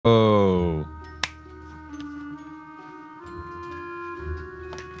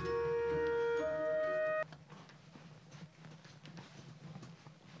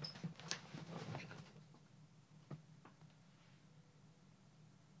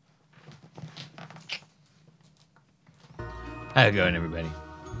How's it going, everybody?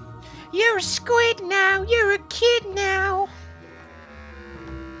 You're a squid now. You're a kid now.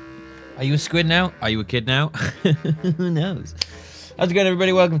 Are you a squid now? Are you a kid now? Who knows? How's it going,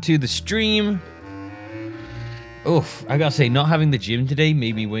 everybody? Welcome to the stream. Oof, I gotta say, not having the gym today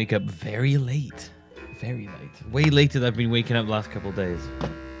made me wake up very late. Very late. Way later than I've been waking up the last couple of days.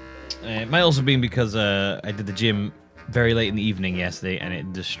 It might also be because I did the gym very late in the evening yesterday and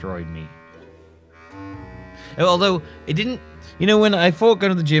it destroyed me. Although, it didn't... You know, when I thought going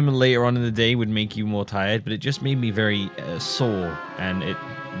to the gym later on in the day would make you more tired, but it just made me very sore and it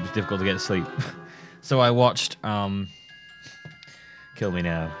was difficult to get to sleep. So I watched... Kill me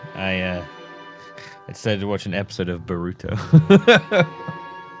now. I decided to watch an episode of Boruto.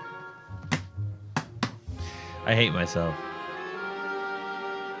 I hate myself.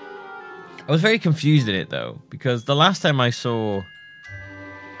 I was very confused in it, though, because the last time I saw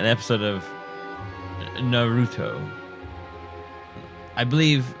an episode of Naruto, I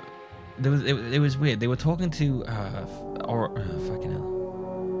believe it was weird. They were talking to fucking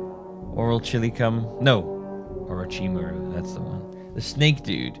hell, Oral Chili Cum. No, Orochimaru. That's the one. The snake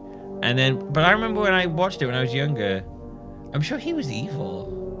dude. And then, but I remember when I watched it when I was younger. I'm sure he was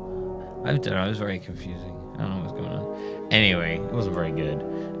evil. I don't know. It was very confusing. I don't know what's going on. Anyway, it wasn't very good.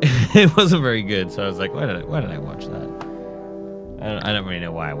 It wasn't very good. So I was like, why did I watch that? I don't really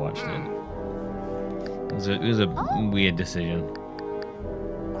know why I watched it. It was a weird decision.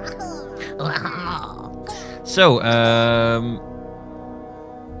 So,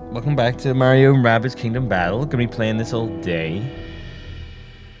 welcome back to Mario and Rabbids Kingdom Battle. Gonna be playing this all day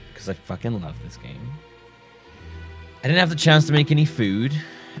because I fucking love this game. I didn't have the chance to make any food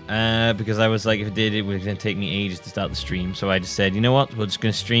because I was like, if I did, it was gonna take me ages to start the stream. So I just said, you know what? We're just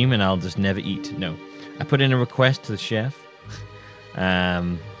gonna stream and I'll just never eat. No, I put in a request to the chef.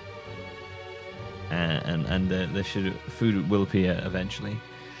 And the food will appear eventually.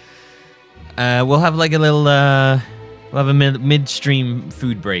 We'll have like a little, we'll have a mid-stream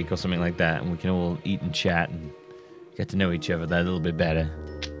food break or something like that, and we can all eat and chat and get to know each other that a little bit better.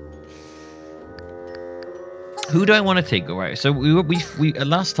 Who do I want to take? All right. So we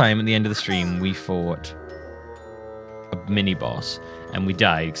last time at the end of the stream we fought a mini boss and we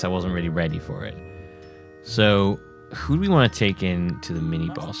died because I wasn't really ready for it. So who do we want to take in to the mini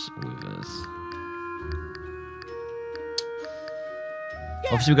boss with us?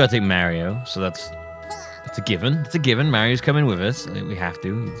 Obviously, we gotta take Mario, so that's a given. It's a given. Mario's coming with us. We have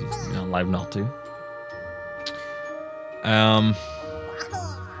to. He's not alive not to. I'm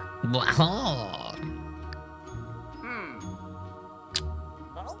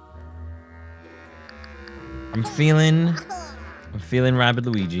feeling Rabbid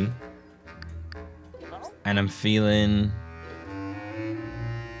Luigi, and I'm feeling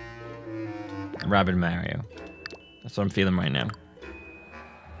Rabbid Mario. That's what I'm feeling right now.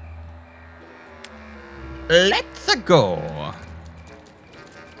 Let's go.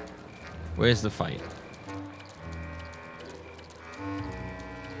 Where's the fight?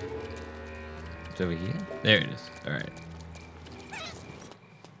 It's over here. There it is. All right.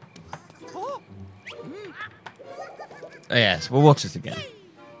 Oh yes, we'll watch this again.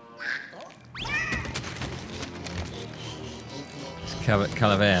 It's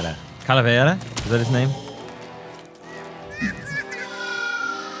Calavera. Calavera? Is that his name?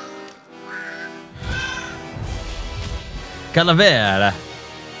 Calavera.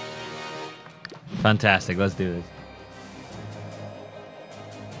 Fantastic. Let's do this.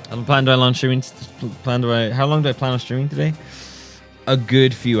 How long do I launch streaming? How long do I plan on streaming today? A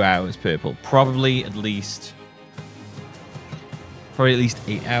good few hours, Purple. Probably at least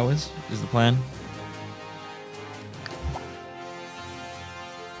 8 hours is the plan.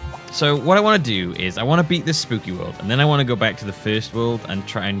 So what I want to do is I want to beat this spooky world, and then I want to go back to the first world and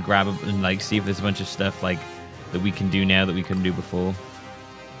try and grab and like see if there's a bunch of stuff like that we can do now that we couldn't do before.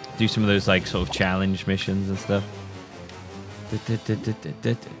 Do some of those like sort of challenge missions and stuff.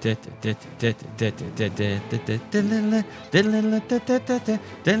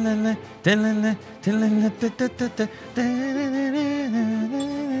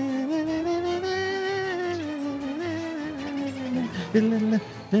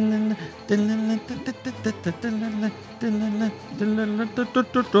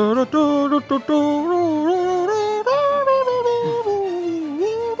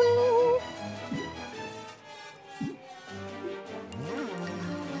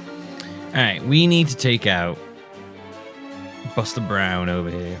 Alright, we need to take out Buster Brown over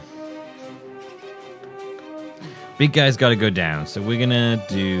here. Big guy's got to go down. So we're going to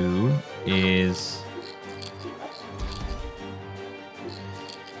do is...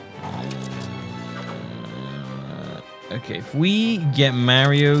 Okay, if we get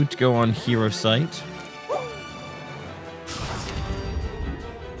Mario to go on hero site.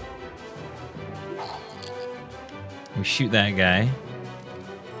 We shoot that guy.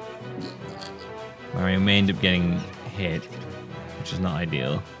 Mario may end up getting hit, which is not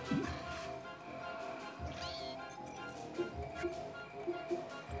ideal.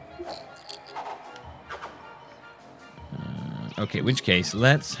 Okay, in which case,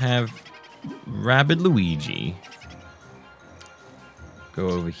 let's have Rabbid Luigi go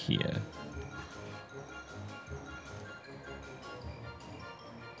over here.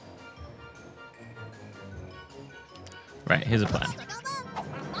 Right, here's a plan.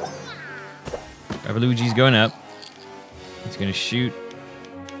 Rabbid Luigi's going up. He's gonna shoot.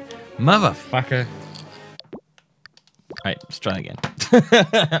 Motherfucker. Alright, let's try again.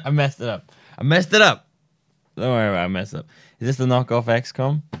 I messed it up. I messed it up. Don't worry about it, I messed up. Is this the knockoff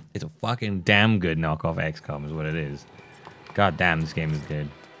XCOM? It's a fucking damn good knockoff XCOM is what it is. God damn, this game is good.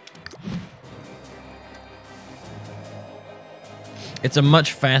 It's a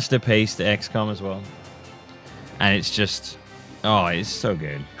much faster paced XCOM as well. And it's just... Oh, it's so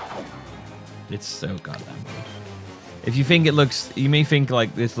good. It's so goddamn good. If you think it looks... You may think,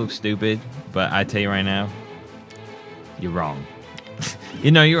 like, this looks stupid, but I tell you right now, you're wrong. You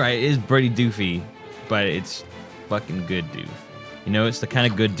know, you're right. It is pretty doofy, but it's fucking good doof. You know, it's the kind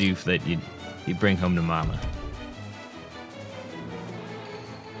of good doof that you bring home to mama.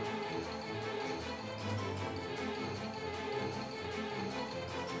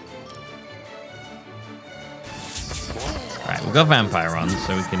 Alright, we've got Vampire on,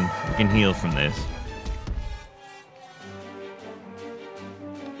 so we can heal from this.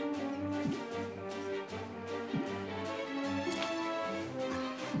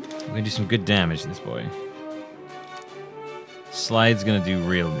 We're gonna do some good damage to this boy. Slide's gonna do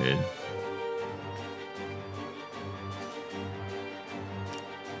real good.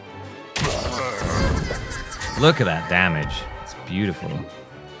 Look at that damage. It's beautiful.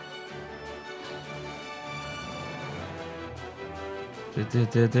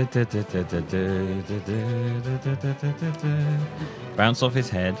 Bounce off his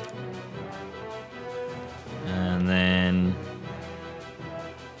head. And then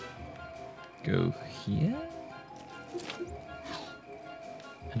go here.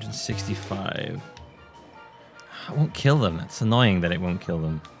 165. I won't kill them. It's annoying that it won't kill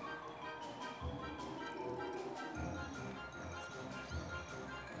them.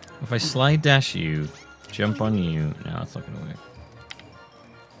 If I slide dash you, jump on you. No, it's not gonna work.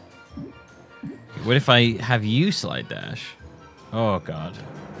 What if I have you slide dash? Oh god.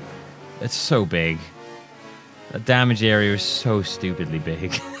 It's so big. The damage area is so stupidly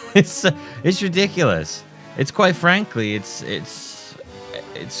big. it's ridiculous. It's quite frankly, it's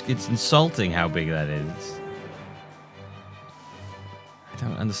insulting how big that is. I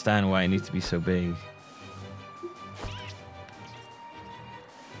don't understand why it needs to be so big.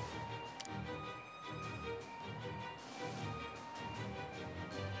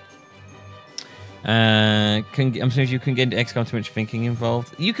 I'm assuming you can get into XCOM too much thinking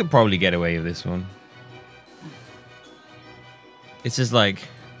involved. You could probably get away with this one. It's just like,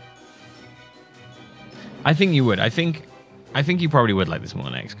 I think you would. I think you probably would like this more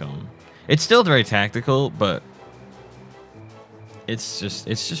than XCOM. It's still very tactical, but it's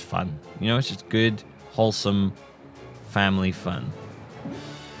just fun. You know, it's just good, wholesome, family fun.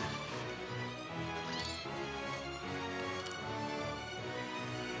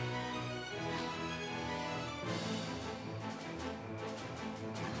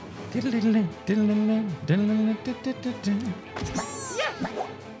 I'm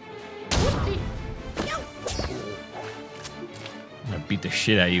gonna beat the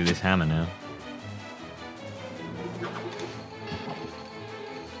shit out of you with this hammer now.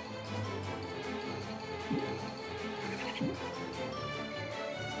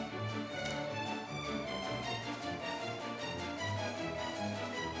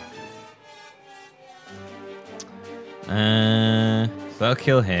 So I'll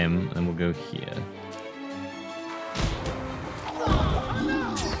kill him, and we'll go here.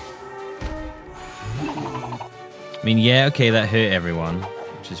 I mean, yeah, okay, that hurt everyone,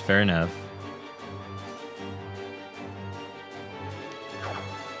 which is fair enough.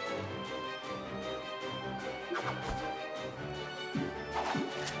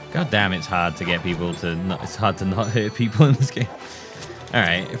 God damn, it's hard to get people to not, it's hard to not hurt people in this game.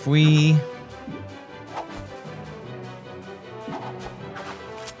 Alright, if we...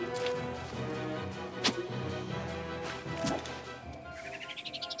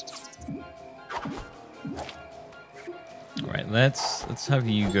 Let's have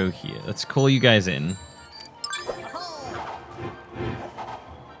you go here. Let's call you guys in.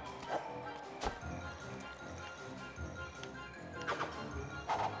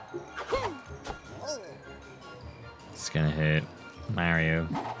 Mario.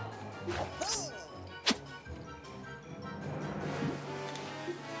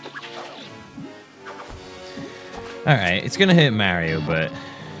 Alright, it's gonna hit Mario, but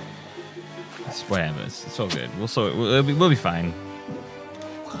it's whatever. It's all good. We'll be fine.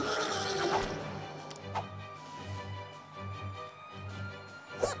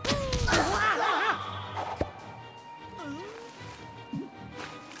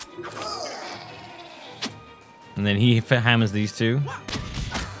 And then he hammers these two.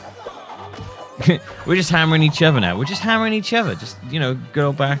 We're just hammering each other now. We're just hammering each other. Just, you know,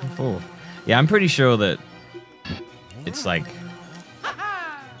 go back and forth. Yeah, I'm pretty sure that it's like...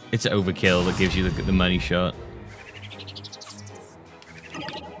 it's overkill that gives you the money shot.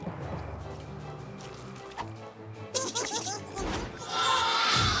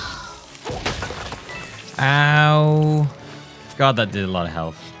 Ow. God, that did a lot of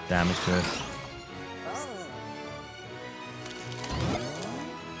health damage to us.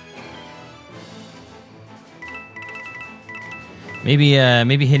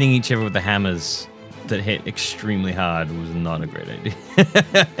 Maybe hitting each other with the hammers that hit extremely hard was not a great idea.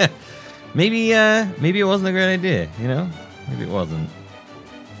 maybe it wasn't a great idea, you know? Maybe it wasn't.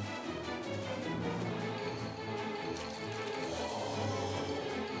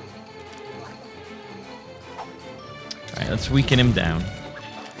 Alright, let's weaken him down.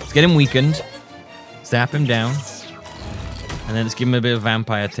 Let's get him weakened. Zap him down. And then let's give him a bit of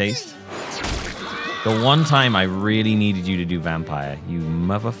vampire taste. The one time I really needed you to do vampire, you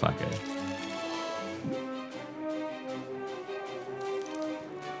motherfucker.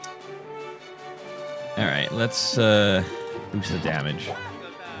 Alright, let's boost the damage.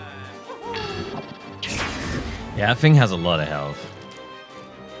 Yeah, that thing has a lot of health.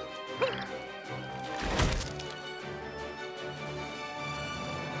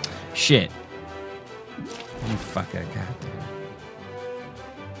 Shit. You fucker, goddamn.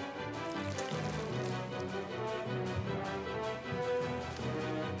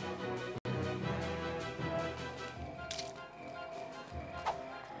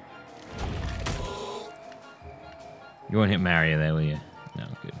 You won't hit Mario there, will you? No,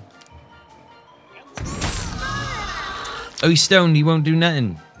 good. Oh, he's stoned. He won't do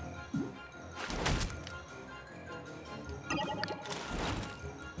nothing.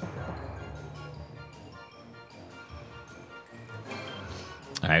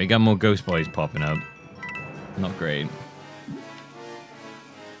 Alright, we got more ghost boys popping up. Not great.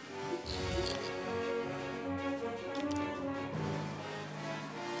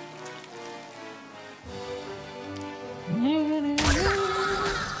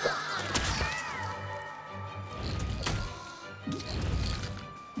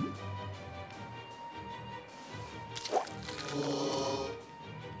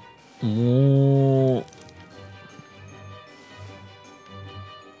 Whoa.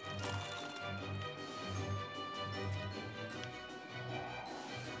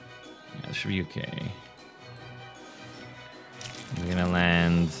 Yeah, that should be okay. We're gonna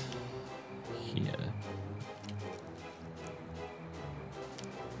land here.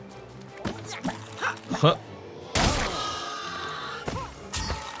 Huh.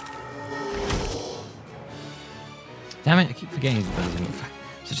 Damn it, I keep forgetting.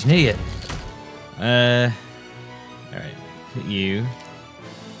 Such an idiot. Alright. Hit you.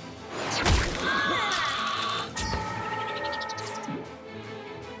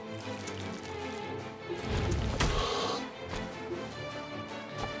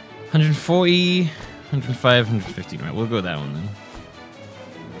 $140, 105, 150. Right, we'll go with that one then.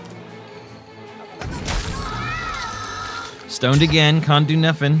 Stoned again, can't do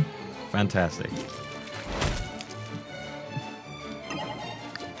nothing. Fantastic.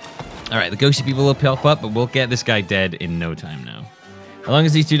 Alright, the ghosty people will pop up, but we'll get this guy dead in no time now. As long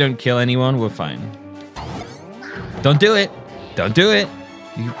as these two don't kill anyone, we're fine. Don't do it! Don't do it!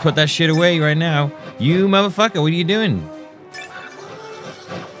 You put that shit away right now. You motherfucker, what are you doing?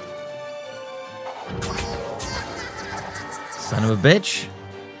 Son of a bitch.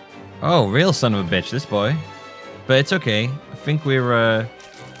 Oh, real son of a bitch, this boy. But it's okay. I think we're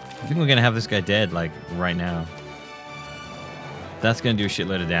gonna have this guy dead, like, right now. That's gonna do a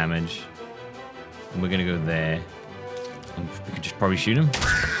shitload of damage. And we're gonna go there. And we could just probably shoot him.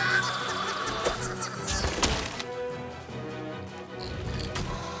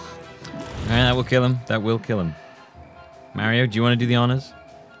 Alright, that will kill him. That will kill him. Mario, do you want to do the honors?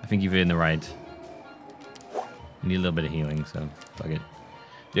 I think you've been the right. You need a little bit of healing, so fuck it.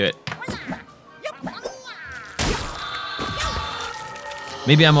 Do it.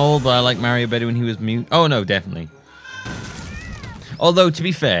 Maybe I'm old, but I like Mario better when he was mute. Oh no, definitely. Although, to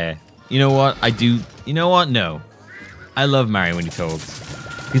be fair, you know what? I do... You know what? No. I love Mario when he talks.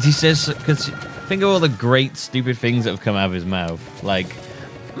 Because he says, because think of all the great stupid things that have come out of his mouth. Like,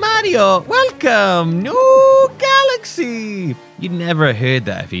 Mario, welcome, new galaxy. You'd never heard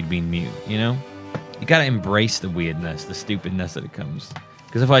that if he'd been mute, you know? You gotta embrace the weirdness, the stupidness that it comes.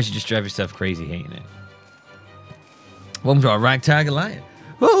 Because otherwise you just drive yourself crazy hating it. Welcome to our Ragtag Alliance.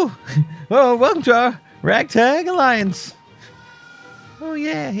 Oh, welcome to our Ragtag Alliance. Oh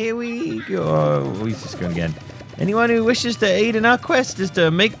yeah, here we go. Oh, he's just going again. Anyone who wishes to aid in our quest is to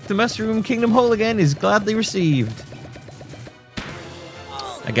make the Mushroom Kingdom whole again is gladly received.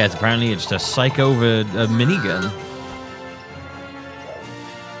 That guy's apparently just a psycho with a minigun.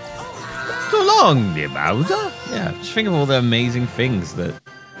 So long, dear Bowser. Yeah, just think of all the amazing things that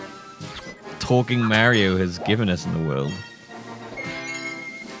Talking Mario has given us in the world.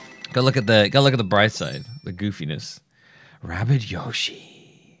 Go look at the bright side, the goofiness. Rabbid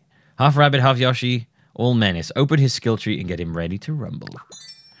Yoshi. Half rabbit, half Yoshi. All menace. Open his skill tree and get him ready to rumble.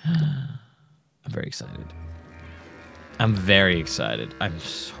 I'm very excited. I'm very excited. I'm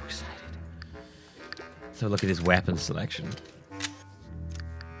so excited. So look at his weapon selection.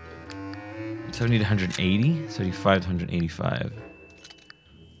 So we need 180? 75 to 185.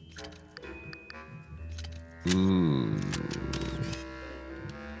 Ooh.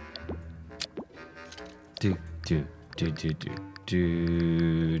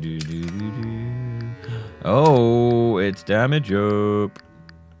 Oh, it's damage up.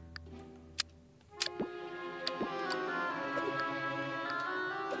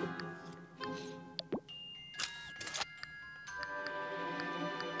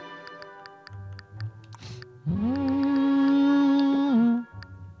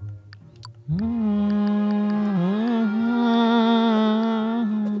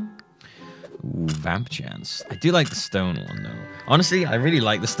 Vamp chance. I do like the stone one though. Honestly, I really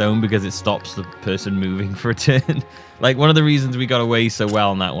like the stone because it stops the person moving for a turn. Like one of the reasons we got away so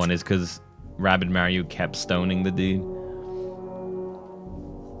well on that one is because Rabbid Mario kept stoning the dude.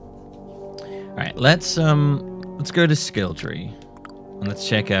 All right, let's go to skill tree and let's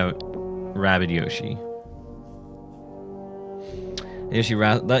check out Rabbid Yoshi. Yoshi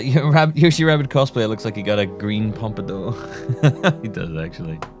Rabbid cosplayer looks like he got a green pompadour. He does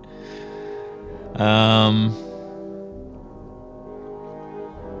actually.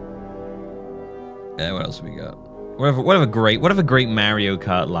 Yeah, what else we got? Whatever great Mario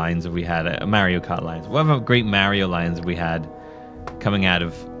Kart lines have we had? Mario Kart lines. Whatever great Mario lines have we had coming out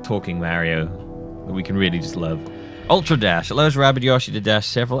of Talking Mario that we can really just love. Ultra Dash allows Rabbid Yoshi to dash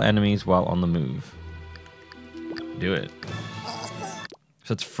several enemies while on the move. Do it.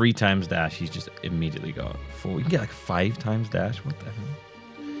 So it's 3 times dash. He's just immediately got 4. You can get like 5 times dash. What the hell?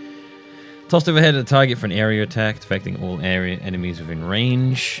 Tossed overhead at the target for an area attack, affecting all area enemies within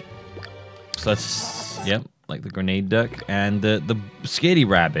range. So that's, yep, like the grenade duck. And the Scaredy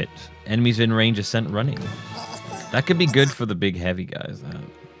Rabbit. Enemies in range are sent running. That could be good for the big heavy guys.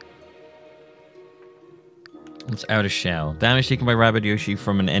 It's Outer Shell. Damage taken by Rabbid Yoshi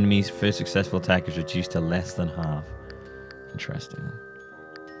from an enemy's first successful attack is reduced to less than half. Interesting.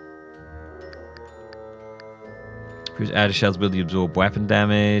 Improves Outer Shell's ability to absorb weapon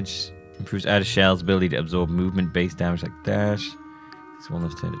damage. Improves Outer Shell's ability to absorb movement-based damage like dash. It's one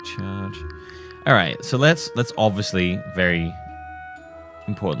less turn to charge. All right, so let's obviously very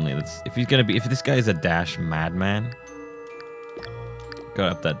importantly, if this guy is a dash madman, go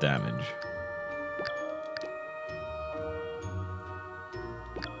up that damage.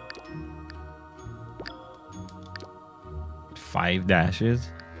 Five dashes,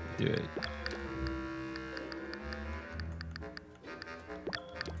 do it.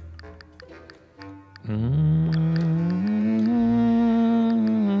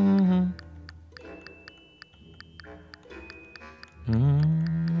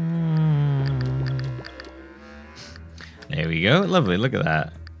 There we go. Lovely. Look at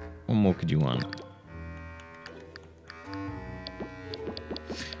that. What more could you want?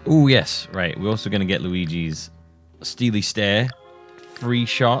 Oh, yes. Right. We're also going to get Luigi's Steely Stare. 3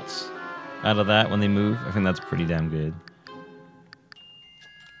 shots out of that when they move. I think that's pretty damn good.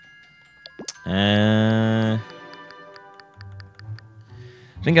 I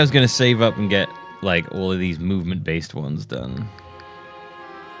think I was going to save up and get like all of these movement-based ones done.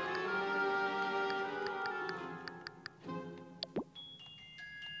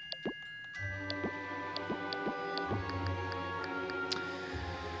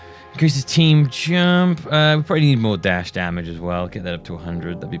 Increases team jump. We probably need more dash damage as well. Get that up to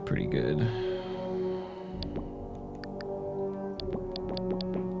 100. That'd be pretty good.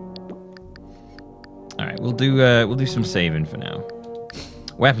 All right, we'll do some saving for now.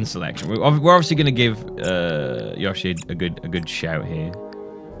 Weapon selection. We're obviously going to give Yoshi a good shout here.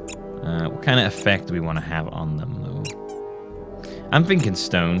 What kind of effect do we want to have on them, though? I'm thinking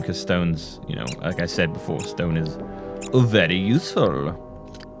stone, because stone's, you know, like I said before, stone is very useful.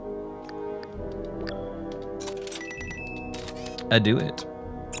 I do it.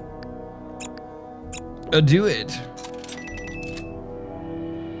 I do it.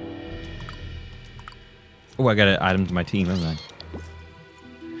 Oh, I got an item to my team, haven't I?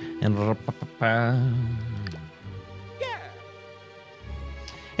 And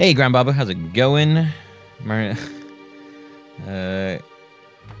hey, Grandbaba, how's it going?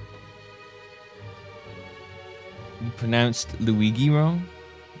 You pronounced Luigi wrong?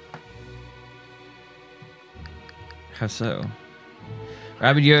 How so?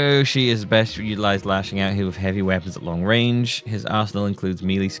 Rabbid Yoshi is best utilized lashing out here with heavy weapons at long range. His arsenal includes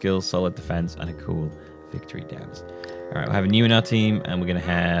melee skills, solid defense, and a cool victory dance. Alright, we'll have a new in our team, and we're going to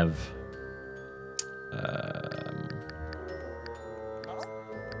have...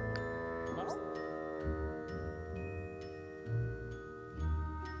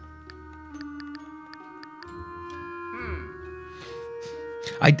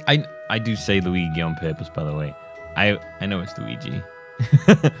 I do say Luigi on purpose, by the way. I know it's Luigi.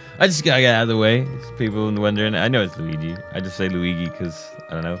 I just gotta get out of the way. It's people wondering. I know it's Luigi. I just say Luigi because,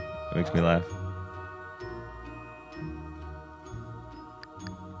 I don't know, it makes me laugh.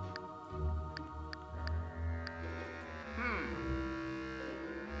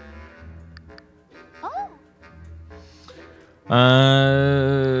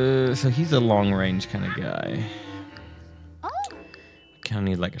 So he's a long range kind of guy. Kind of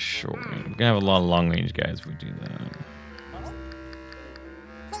need like a short range. We're gonna have a lot of long range guys if we do that.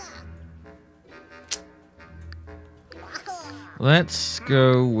 Let's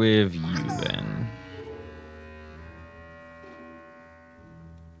go with you then.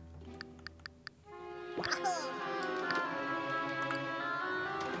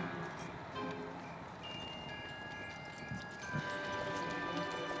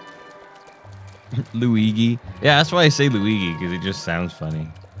 Luigi. Yeah, that's why I say Luigi, because it just sounds funny.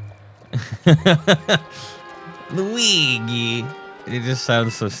 Luigi. It just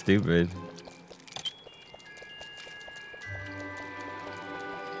sounds so stupid.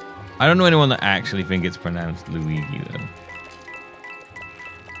 I don't know anyone that actually think it's pronounced Luigi, though.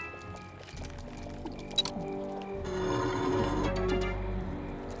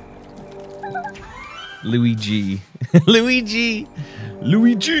 Luigi. Luigi!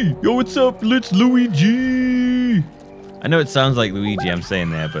 Luigi! Yo, what's up? Let's Luigi! I know it sounds like Luigi I'm saying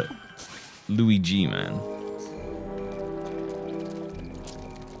there, but Luigi, man.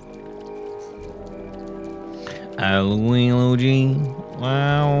 Luigi.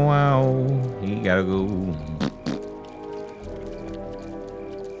 Wow, wow. You gotta go.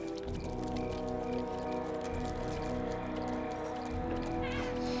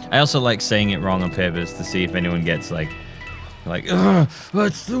 I also like saying it wrong on purpose to see if anyone gets like,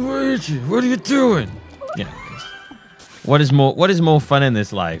 what's Luigi? What are you doing? You know, what is more fun in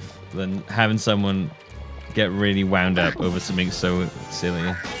this life than having someone get really wound up over something so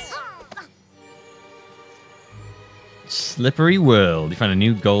silly? Slippery World. You find a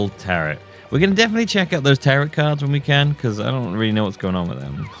new gold tarot. We're gonna definitely check out those tarot cards when we can, because I don't really know what's going on with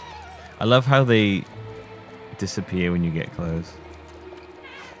them. I love how they disappear when you get close.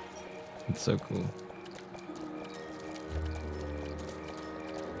 It's so cool.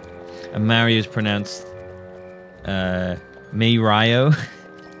 And Mario's pronounced Mario.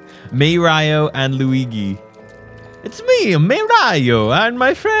 Mario and Luigi. It's me, Mario, and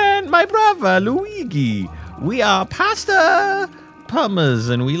my friend, my brother, Luigi. We are pasta pummers,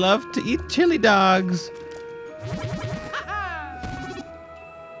 and we love to eat chili dogs.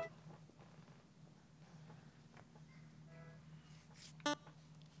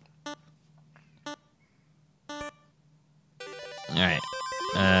 Alright.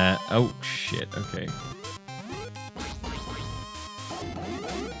 Oh, shit. Okay.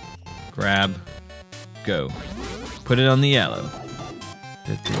 Grab. Go. Put it on the yellow.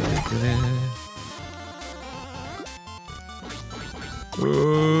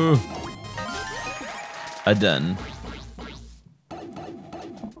 Done.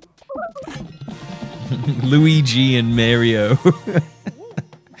 Luigi and Mario.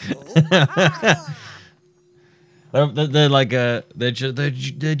 They're like they're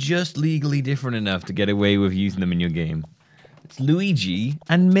just legally different enough to get away with using them in your game. It's Luigi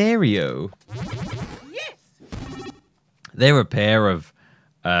and Mario. Yes. They're a pair of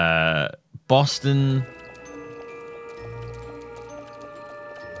Boston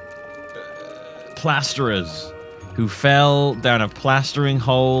plasterers who fell down a plastering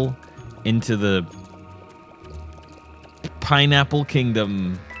hole into the Pineapple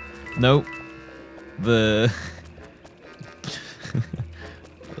Kingdom Nope. The...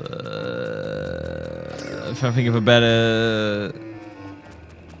 I'm trying to think of a better...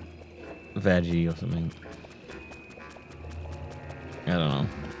 veggie or something. I don't know.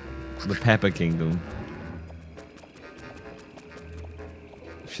 The Pepper Kingdom.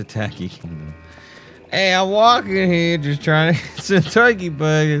 Shiitake Kingdom. Hey, I'm walking here just trying to get some turkey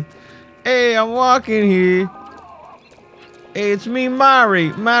burgers. Hey, I'm walking here. Hey, it's me,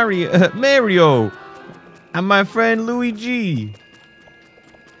 Mario. And my friend Luigi.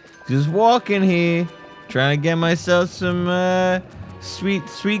 Just walking here, trying to get myself some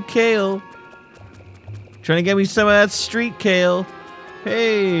sweet kale. Trying to get me some of that street kale.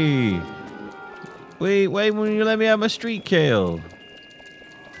 Hey. Wait, when you let me have my street kale?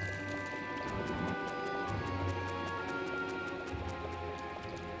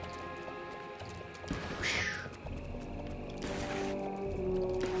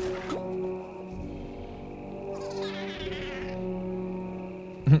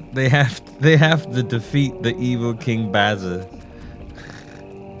 They have to defeat the evil King Bazza.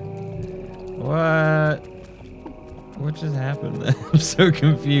 What just happened there? I'm so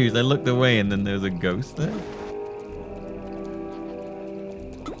confused. I looked away and then there's a ghost there.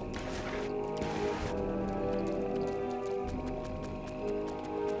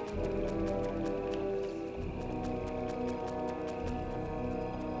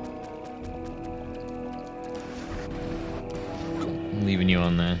 I'm leaving you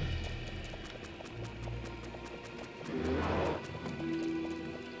on there.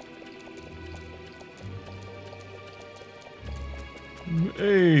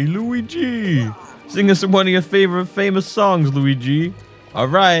 Hey, Luigi! Sing us one of your favorite famous songs, Luigi. All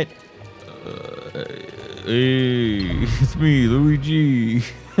right. Hey, it's me, Luigi.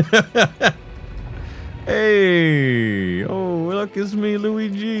 Hey, oh, look, it's me,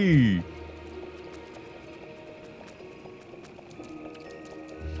 Luigi.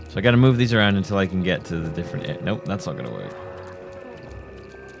 So I gotta move these around until I can get to the different... Nope, that's not gonna work.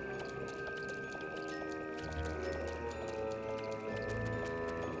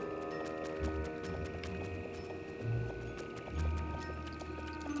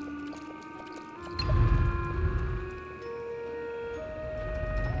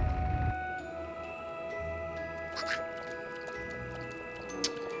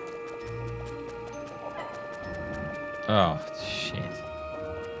 Oh, shit.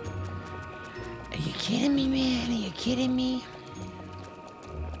 Are you kidding me, man? Are you kidding me?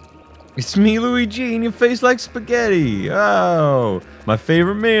 It's me, Luigi, and your face like spaghetti. Oh, my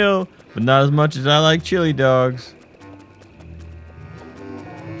favorite meal, but not as much as I like chili dogs.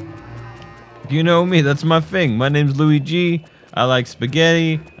 You know me, that's my thing. My name's Luigi. I like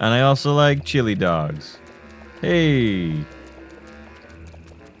spaghetti, and I also like chili dogs. Hey.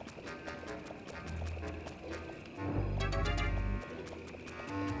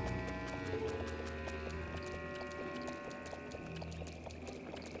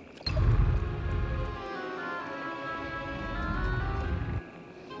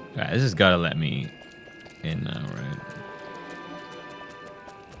 Alright, this has got to let me in now, right?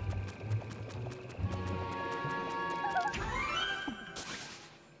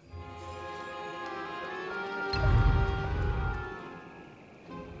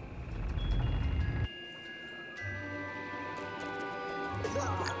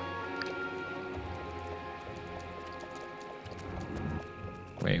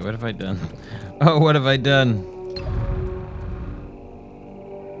 Wait, what have I done? Oh, what have I done?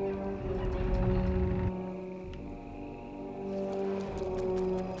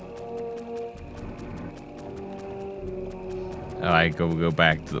 Oh, I go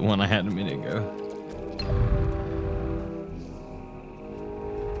back to the one I had a minute ago.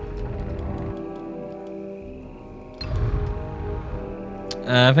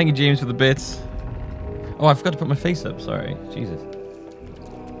 Thank you, James, for the bits. Oh, I forgot to put my face up. Sorry. Jesus.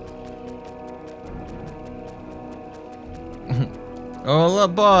 Oh,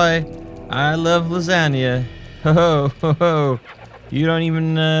 look, boy. I love lasagna. Ho, ho, ho. You don't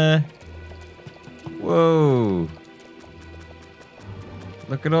even, Whoa.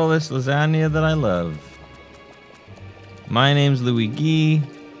 Look at all this lasagna that I love. My name's Luigi.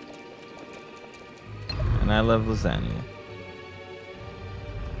 And I love lasagna.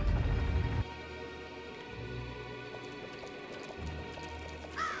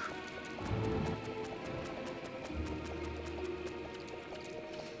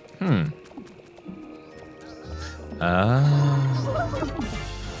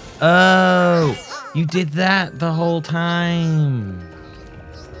 Oh, you did that the whole time.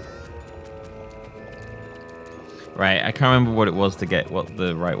 Right, I can't remember what it was to get, what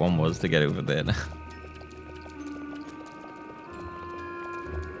the right one was to get over there.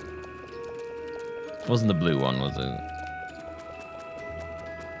 It wasn't the blue one, was it?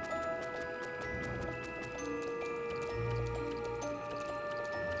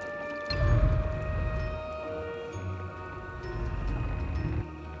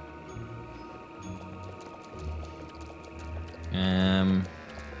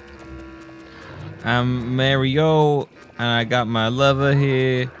 I'm Mario, and I got my lover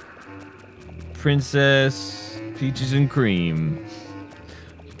here, Princess Peaches and Cream.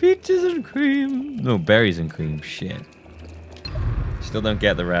 Peaches and cream. No, berries and cream. Shit. Still don't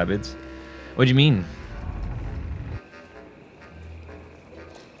get the Rabbids. What do you mean?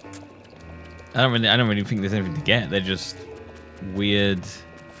 I don't really think there's anything to get. They're just weird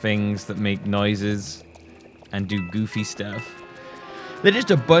things that make noises and do goofy stuff. They're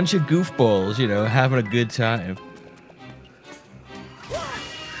just a bunch of goofballs, you know, having a good time.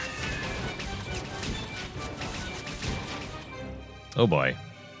 Oh boy.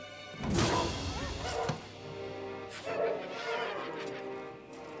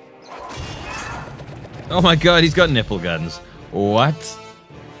 Oh my god, he's got nipple guns. What?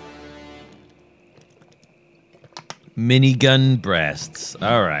 Minigun breasts.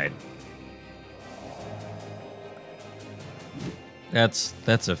 Alright. That's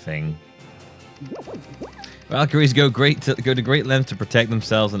a thing. Valkyries go to great lengths to protect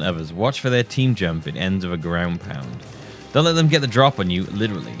themselves and others. Watch for their team jump in ends of a ground pound. Don't let them get the drop on you,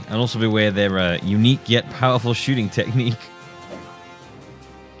 literally. And also beware their unique yet powerful shooting technique.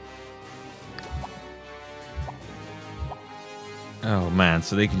 Oh man,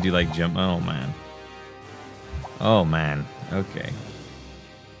 so they can do like jump. Oh man. Oh man. Okay.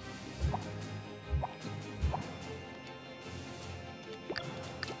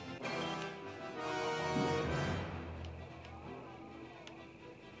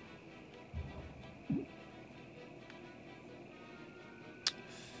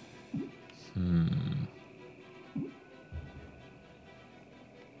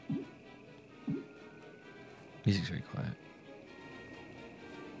 Music's very quiet.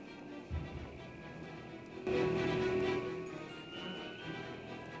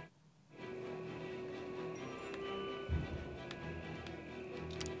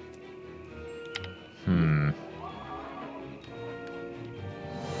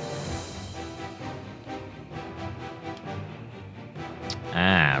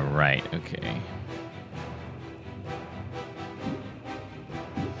 Ah, right, okay.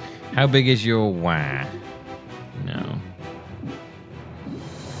 How big is your wah? No.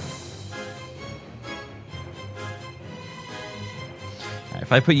 Right,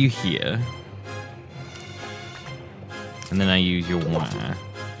 if I put you here, and then I use your wah.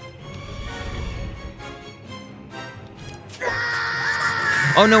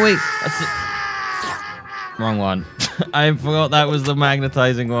 Oh no, wait, that's the wrong one. I forgot that was the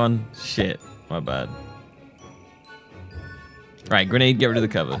magnetizing one. Shit, my bad. Right, grenade, get rid of the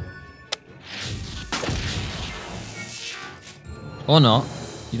cover. Or not.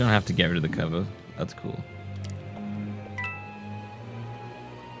 You don't have to get rid of the cover. That's cool.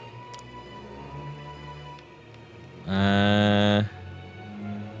 A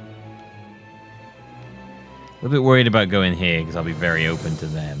little bit worried about going here because I'll be very open to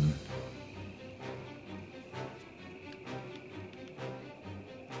them.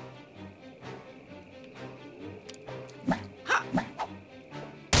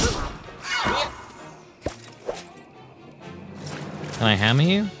 Can I hammer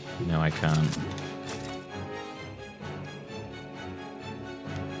you? No, I can't.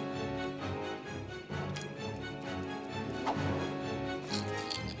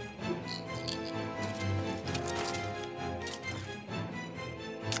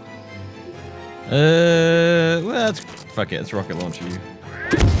 Well, fuck it, let's rocket launch you.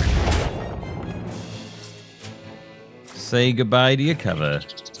 Say goodbye to your cover.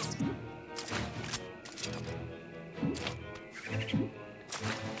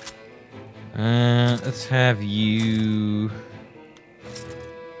 Let's have you...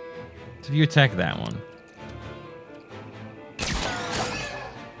 Let's have you attack that one.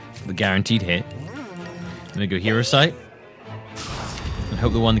 The guaranteed hit. I'm gonna go hero sight. And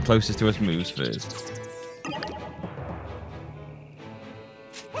hope the one closest to us moves first.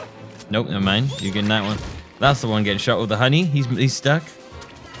 Nope, never mind. You're getting that one. That's the one getting shot with the honey. He's stuck.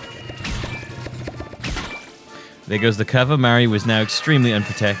 There goes the cover. Mary was now extremely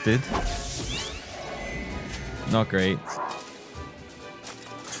unprotected. Not great.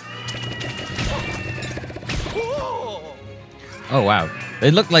 Oh wow!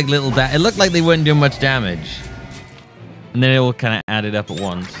 They looked like it looked like they weren't doing much damage. And then it all kind of added up at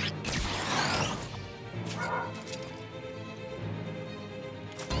once.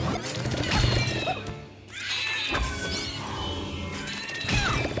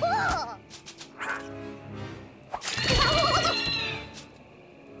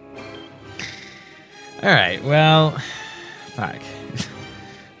 Alright, well, fuck.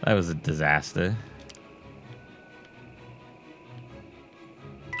 That was a disaster.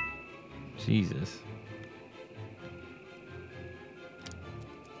 Jesus.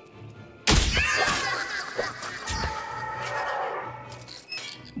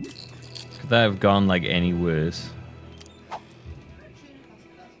 Could that have gone like any worse?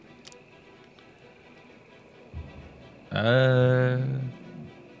 I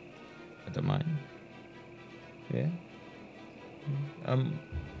don't mind. Yeah.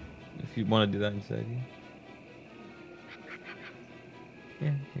 If you want to do that instead, yeah.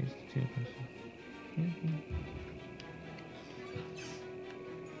 Yeah, here's the tuna pasta.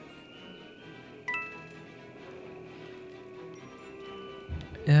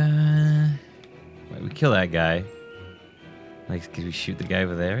 Right, we kill that guy. Like, could we shoot the guy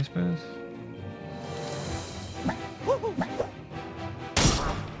over there, I suppose?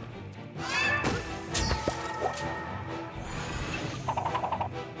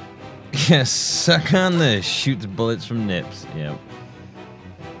 Yeah, suck on this. Shoots bullets from nips. Yep.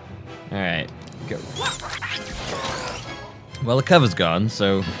 Alright, go. Well, the cover's gone,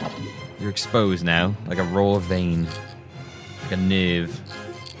 so you're exposed now, like a raw vein. Like a nerve.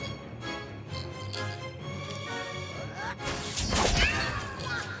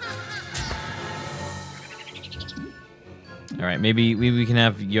 Alright, maybe we can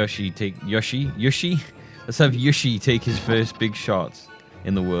have Yoshi take... Yoshi? Let's have Yoshi take his first big shot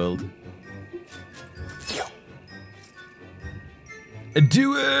in the world.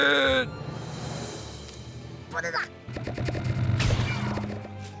 Do it!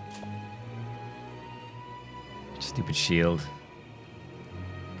 Stupid shield.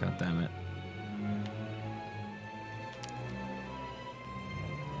 God damn it.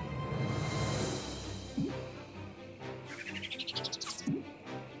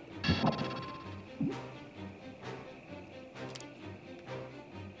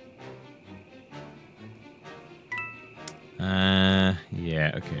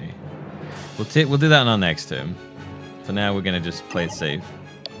 Yeah, okay. We'll do that in our next turn. For now, we're gonna just play it safe,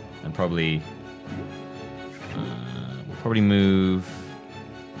 and probably we'll probably move.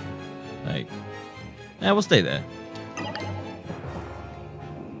 Like, we'll stay there.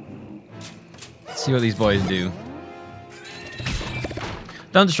 Let's see what these boys do.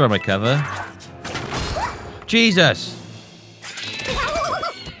 Don't destroy my cover. Jesus.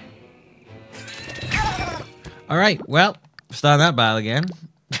 All right, well. Start that battle again.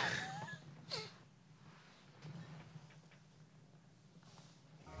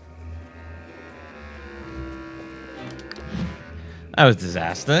 That was a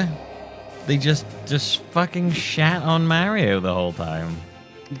disaster. They just fucking shat on Mario the whole time.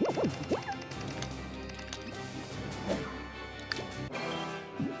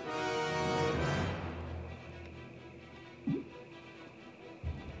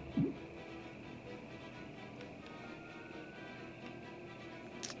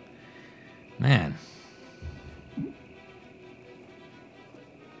 Man.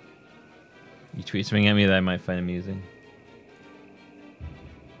 You tweet something at me that I might find amusing.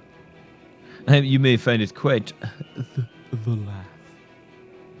 You may find it quite the laugh.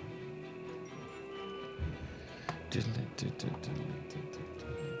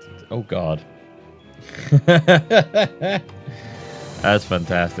 Oh God. That's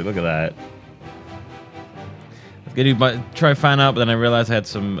fantastic. Look at that. I was gonna try fan art, but then I realized I had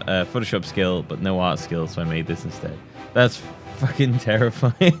some Photoshop skill, but no art skill, so I made this instead. That's fucking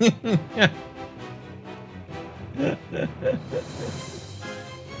terrifying.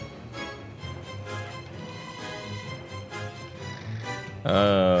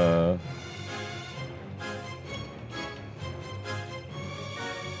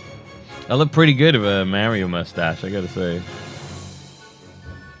 I look pretty good with a Mario mustache, I gotta say.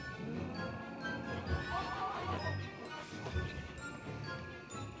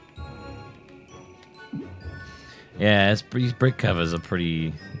 Yeah, these brick covers are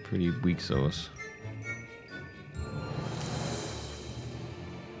pretty weak sauce.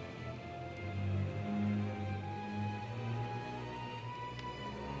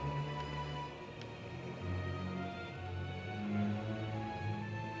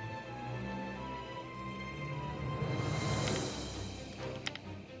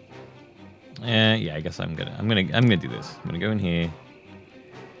 Yeah, I guess I'm gonna do this. I'm gonna go in here,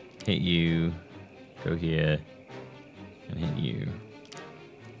 hit you, go here, hit you.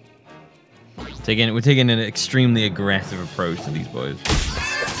 We're taking an extremely aggressive approach to these boys.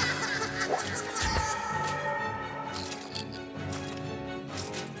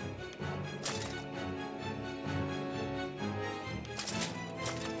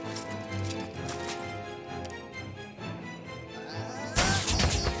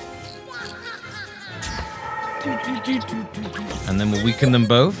 And then we'll weaken them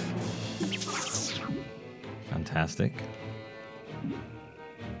both. Fantastic.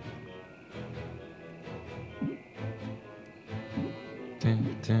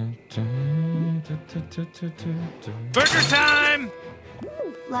 Burger time!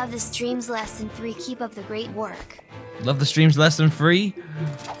 Love the streams less than 3. Keep up the great work. Love the streams less than 3?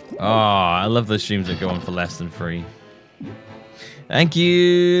 Oh, I love those streams that go on for less than 3. Thank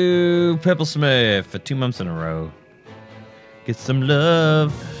you, Purple Smurf, for 2 months in a row. Get some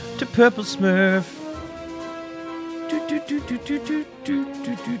love to Purple Smurf.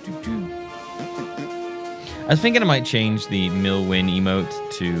 I was thinking I might change the mill win emote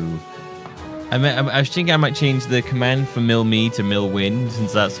to... I was thinking I might change the command for mill me to mill win,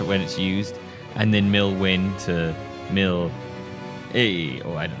 since that's when it's used. And then mill win to mill... Hey,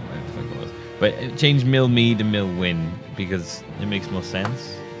 oh, I don't know what the fuck it was. But change mill me to mill win, because it makes more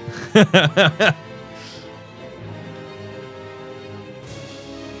sense.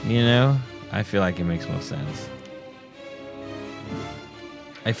 You know? I feel like it makes more sense.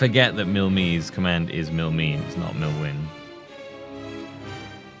 I forget that mill me's command is mill me, it's not mill win.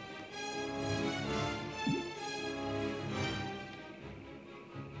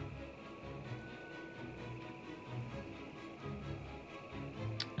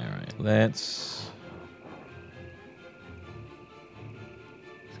 Alright, let's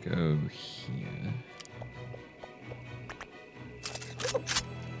go here.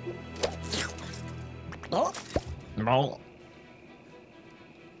 No.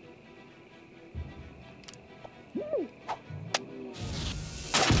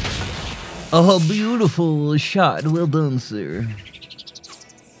 Oh, beautiful shot. Well done, sir.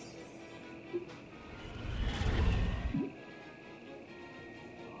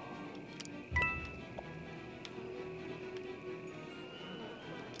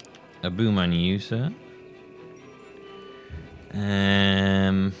 A boom on you, sir.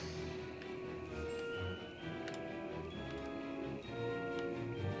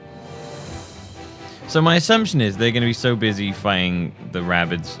 So my assumption is they're going to be so busy fighting the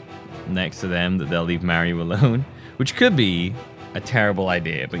Rabbids next to them that they'll leave Mario alone, which could be a terrible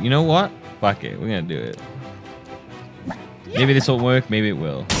idea. But you know what? Fuck it. We're going to do it. Maybe this won't work. Maybe it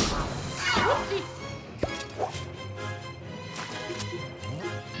will.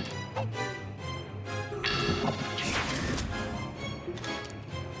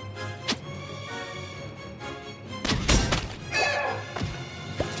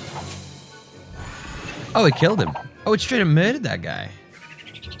 Oh, it killed him. Oh, it straight up murdered that guy.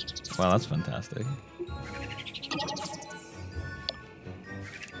 Wow, that's fantastic.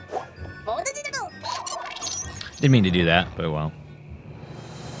 Didn't mean to do that, but well.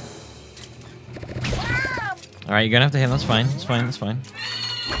 Alright, you're gonna have to hit. That's fine. That's fine. That's fine.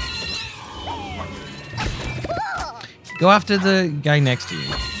 Go after the guy next to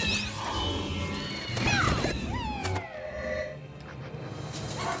you.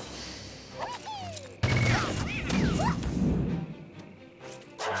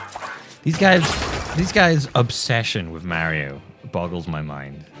 These guys' obsession with Mario boggles my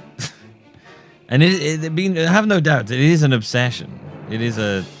mind. And I have no doubt, it is an obsession. It's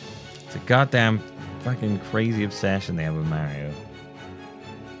a goddamn fucking crazy obsession they have with Mario.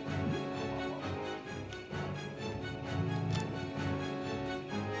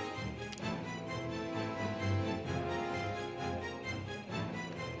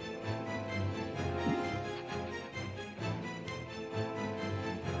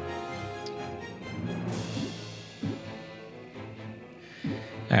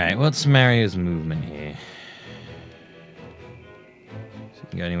 Alright, what's Mario's movement here? So we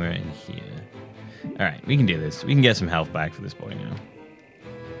can go anywhere in here. Alright, we can do this. We can get some health back for this boy now.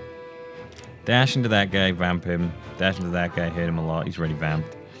 Dash into that guy, vamp him. Dash into that guy, hit him a lot. He's already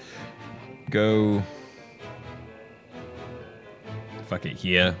vamped. Go. Fuck it,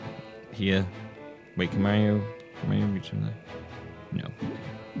 here. Here. Wait, can Mario reach him there? No. Okay.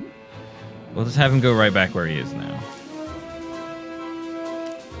 We'll just have him go right back where he is now.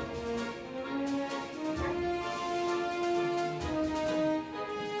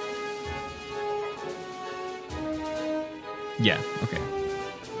 Yeah, okay.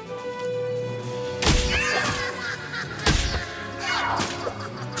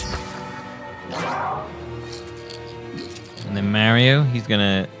 Mario, he's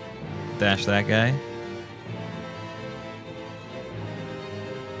gonna dash that guy.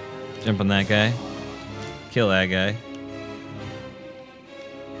 Jump on that guy. Kill that guy.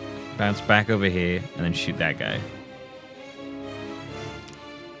 Bounce back over here, and then shoot that guy.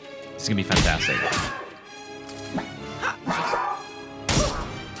 It's gonna be fantastic.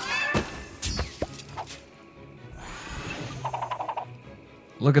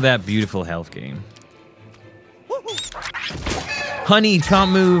 Look at that beautiful health gain. Honey,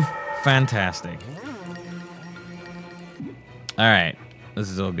 can't move. Fantastic. Alright. This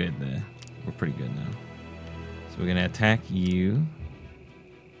is all good there. We're pretty good now. So we're gonna attack you.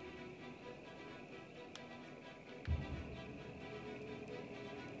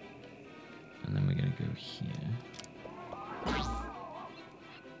 And then we're gonna go here.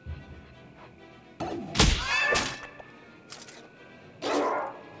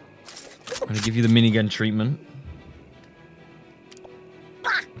 I'm gonna give you the minigun treatment.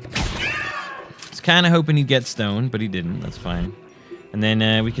 I was kind of hoping he'd get stoned, but he didn't. That's fine. And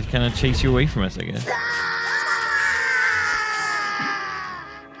then we could kind of chase you away from us, I guess.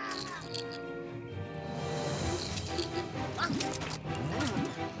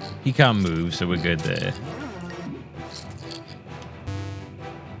 He can't move, so we're good there.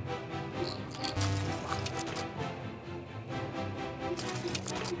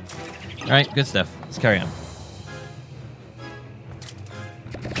 Alright, good stuff. Let's carry on.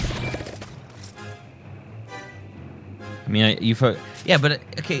 I mean, yeah, but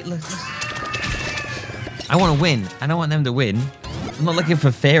okay, listen. I want to win. I don't want them to win. I'm not looking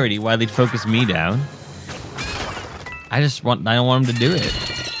for fairity why they'd focus me down. I don't want them to do it.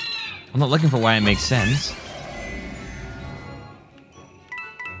 I'm not looking for why it makes sense.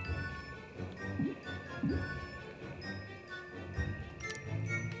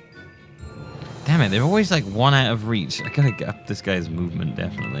 Damn it, they're always like one out of reach. I gotta get up this guy's movement,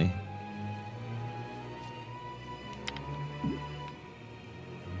 definitely.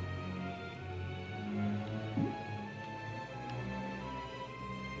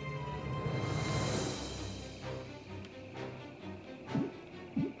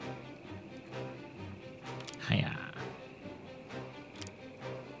 Hiya.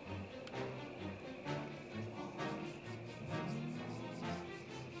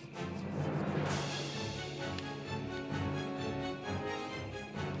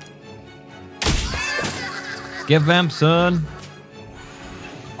 Get vamp, son.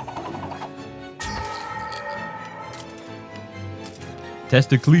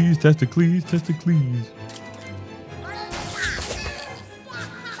 Testicles, testicles, testicles.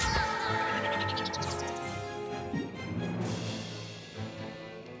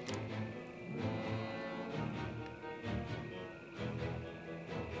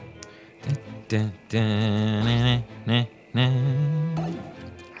 Dun, dun, na, na, na.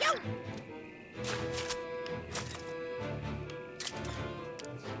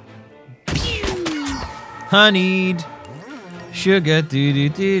 Honeyed. Sugar, do do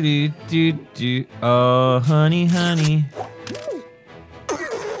do do do do. Oh, honey, honey.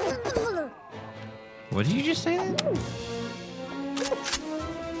 What did you just say then?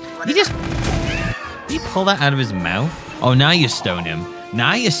 Did you pull that out of his mouth? Oh, now you stone him.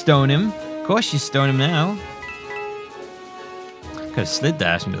 Now you stone him. Of course you stone him now. Could have slid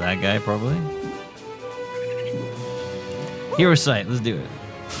dash into that guy, probably. Hero sight, let's do it.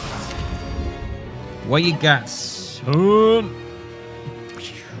 What you got, son?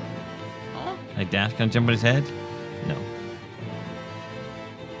 I dash, can I jump on his head? No.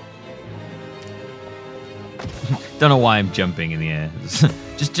 Don't know why I'm jumping in the air.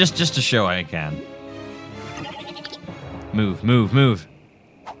 just to show I can. Move, move, move.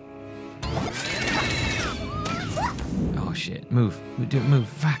 Oh shit, move. Move.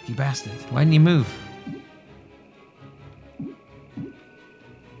 Fuck, you bastard. Why didn't you move?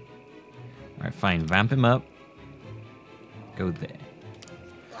 Alright, fine. Vamp him up. Go there.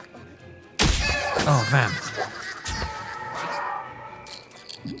 Oh, vamped.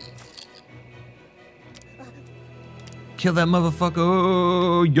 Kill that motherfucker.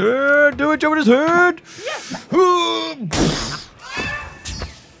 Oh, yeah, do it, jump in his head.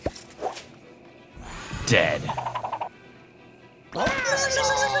 Dead.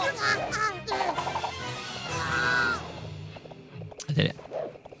 I did it.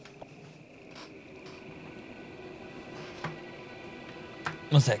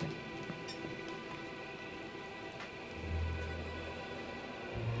 One second.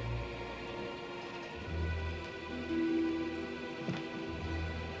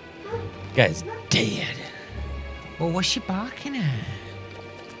 Guy's dead. Well, what's she barking at?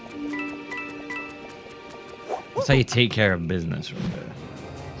 It's how you take care of business right there.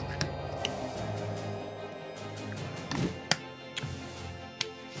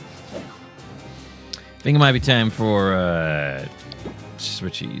 I think it might be time for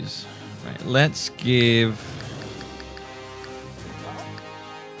switchies. Right, let's give...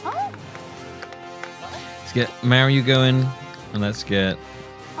 Let's get Mario going, and let's get...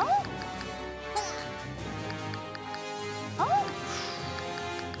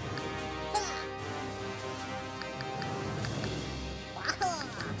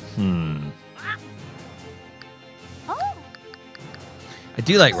 I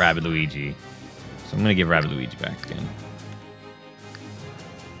do like Rabbid Luigi, so I'm going to give Rabbid Luigi back again.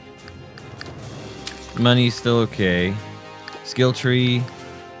 Money's still okay. Skill tree,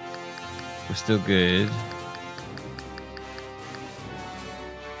 we're still good.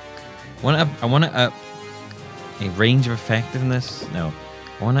 I want to up a range of effectiveness. No,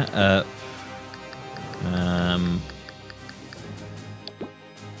 I want to up. I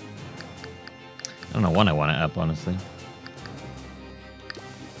don't know what I want to up, honestly.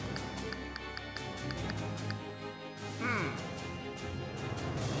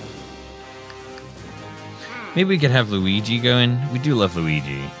 Maybe we could have Luigi going. We do love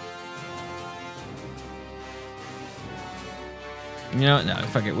Luigi. You know what? No,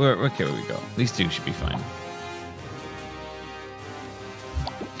 fuck it. We're okay where we go. These two should be fine.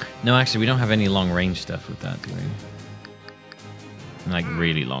 No, actually, we don't have any long range stuff with that, do we? Like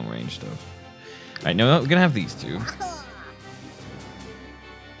really long range stuff. Alright, no, we're gonna have these two.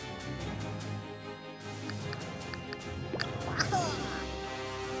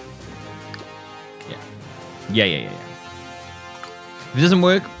 Yeah. If it doesn't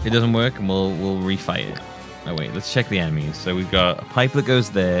work, it doesn't work, and we'll refight it. Oh wait, let's check the enemies. So we've got a pipe that goes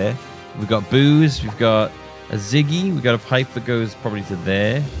there. We've got Booze. We've got a Ziggy. We've got a pipe that goes probably to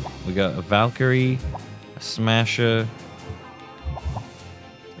there. We got a Valkyrie, a Smasher,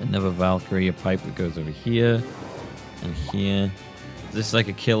 another Valkyrie, a pipe that goes over here and here. Is this like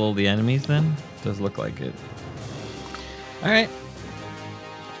a kill all the enemies then? Does look like it. All right.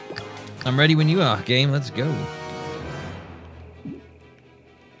 I'm ready when you are, game. Let's go.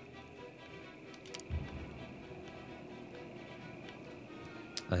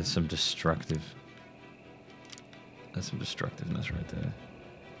 That's some destructive. That's some destructiveness right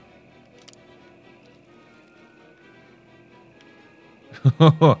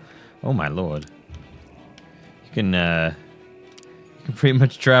there. Oh my lord! You can pretty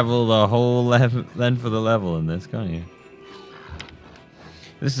much travel the whole length of the level in this, can't you?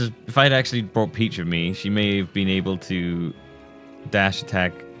 This is, if I'd actually brought Peach with me, she may have been able to dash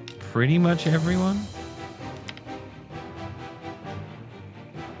attack pretty much everyone.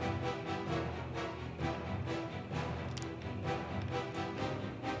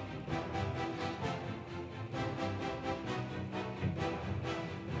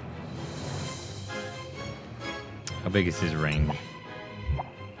 How big is his range?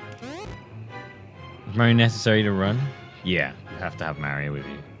 Is Mario necessary to run? Yeah, you have to have Mario with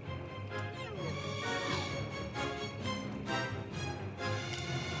you.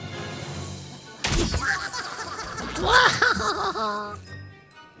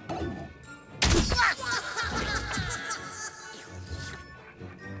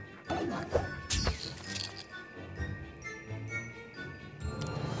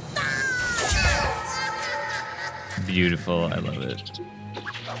 Beautiful, I love it.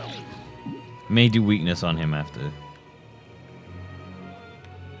 May do weakness on him after.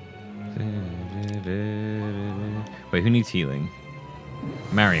 Wait, who needs healing?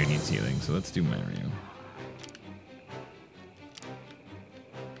 Mario needs healing, so let's do Mario.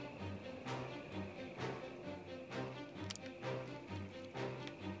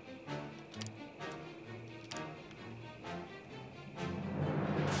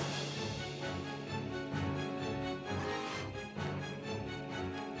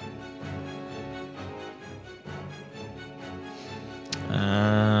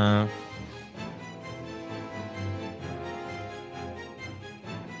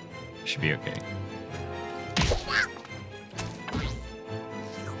 Should be okay.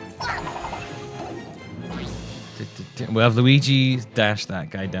 We'll have Luigi dash that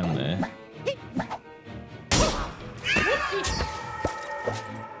guy down there.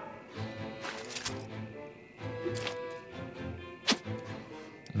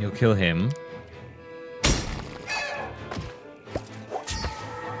 And you'll kill him.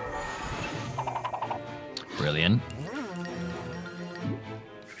 Brilliant.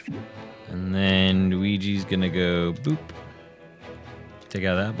 And then Luigi's gonna go boop. Take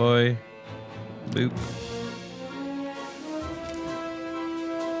out that boy. Boop.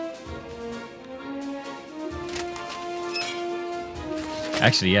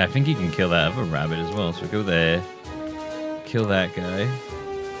 Actually, yeah, I think you can kill that other rabbit as well. So go there. Kill that guy.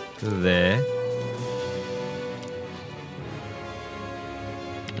 Go there.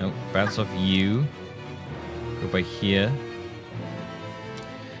 Nope, bounce off you. Go by here.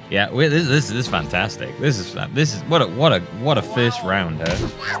 Yeah, this is fantastic. This is what a first round,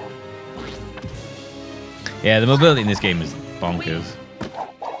 huh? Yeah, the mobility in this game is bonkers.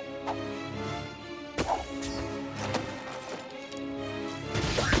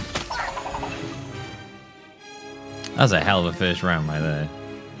 That's a hell of a first round right there.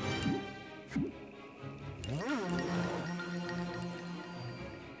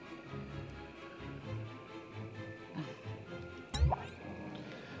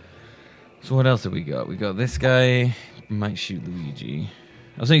 So what else have we got? We got this guy. Might shoot Luigi.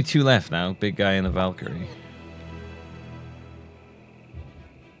 There's only 2 left now. Big guy and the Valkyrie.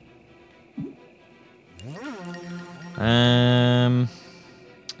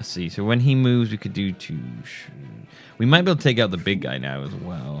 Let's see. So when he moves, we could do 2. We might be able to take out the big guy now as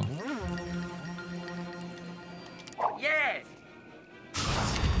well. Yes.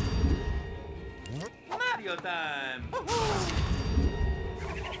 Mario time.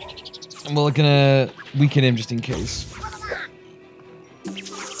 And we're gonna weaken him just in case.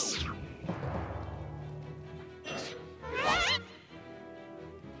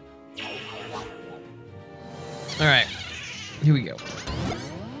 All right, here we go.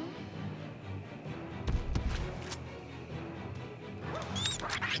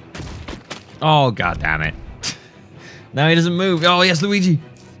 Oh, god damn it. Now he doesn't move. Oh, yes, Luigi.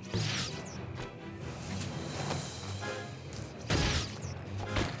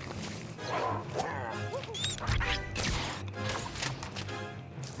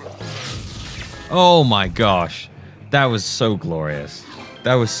 Oh my gosh. That was so glorious.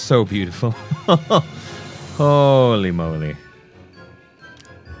 That was so beautiful. Holy moly.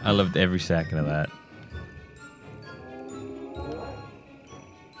 I loved every second of that.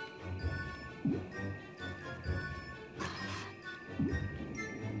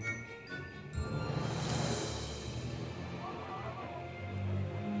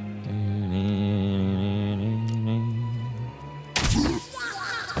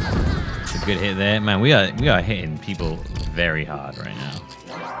 Good hit there, man. We are hitting people very hard right now.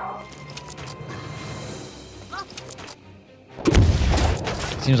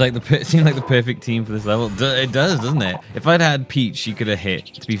 Seems like the perfect team for this level. It does, doesn't it? If I'd had Peach, she could have hit.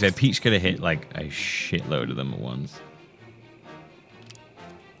 To be fair, Peach could have hit like a shitload of them at once.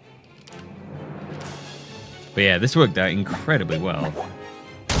 But yeah, this worked out incredibly well.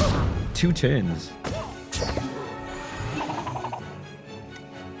 2 turns.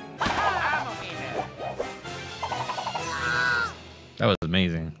 That was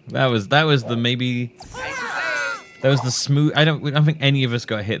amazing. That was the maybe. That was the smooth. I don't think any of us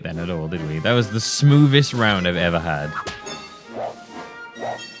got hit then at all, did we? That was the smoothest round I've ever had.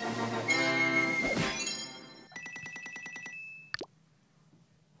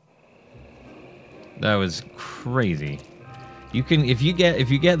 That was crazy. You can if you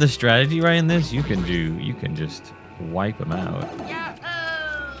get the strategy right in this, you can just wipe them out.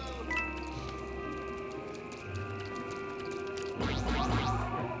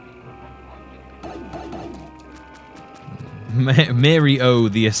 Mary O,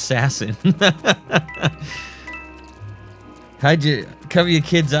 the assassin. How'd you cover your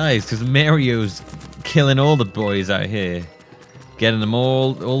kids' eyes? Because Mario's killing all the boys out here, getting them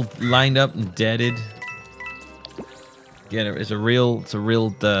all lined up and deaded. Yeah, it's a real just a real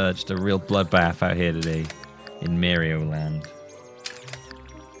bloodbath out here today in Mario Land.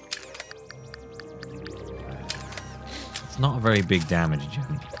 It's not a very big damage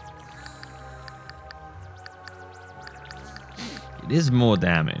jump. It is more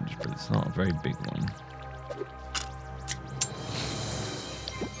damage, but it's not a very big one.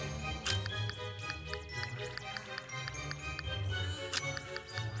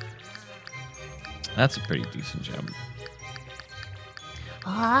 That's a pretty decent jump.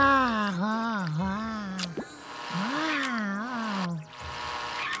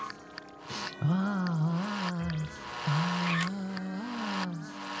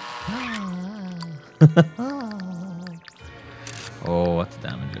 Oh, what's the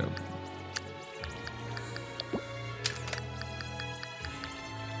damage up?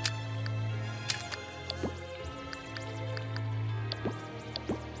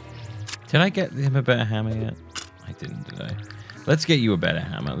 Did I get him a better hammer yet? I didn't, did I? Let's get you a better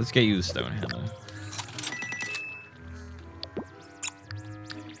hammer. Let's get you the stone hammer.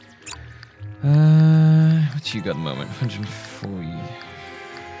 What you got at the moment? 140.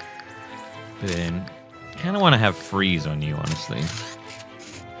 Then kind of want to have freeze on you, honestly.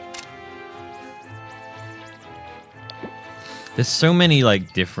 There's so many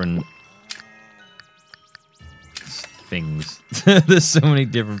like different things. There's so many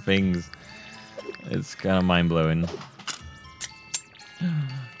different things. It's kind of mind blowing.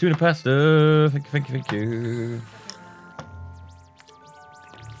 Tuna pasta. Thank you, thank you, thank you.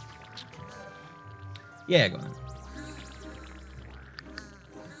 Yeah, go on.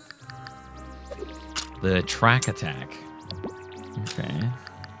 The track attack. Okay.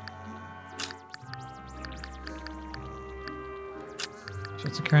 So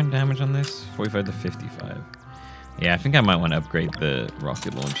what's the current damage on this? 45 to 55. Yeah, I think I might want to upgrade the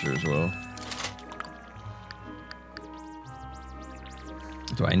rocket launcher as well.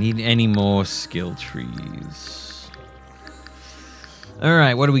 Do I need any more skill trees?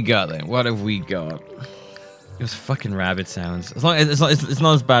 Alright, what do we got then? What have we got? Those fucking rabbit sounds. As long as it's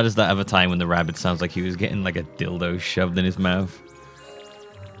not as bad as that other time when the rabbit sounds like he was getting like a dildo shoved in his mouth.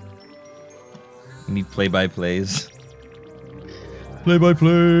 We need play-by-plays.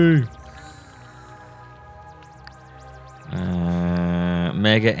 Play-by-play!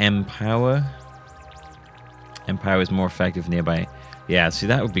 Mega Empower. Empower is more effective nearby. Yeah, see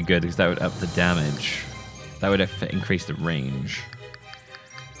that would be good because that would up the damage. That would increase the range.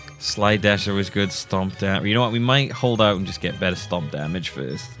 Slide dash is always good. Stomp damage. You know what? We might hold out and just get better stomp damage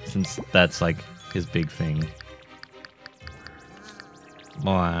first, since that's like his big thing.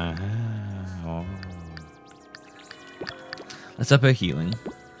 Wow. Let's up her healing.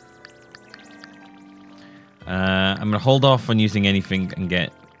 I'm gonna hold off on using anything and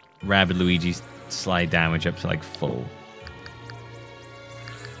get Rabbid Luigi's slide damage up to like full.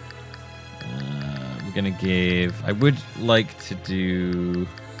 We're gonna give. I would like to do.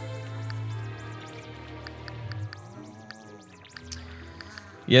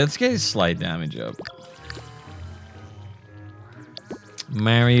 Yeah, let's get his slide damage up.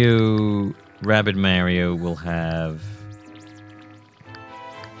 Mario, Rabbid Mario will have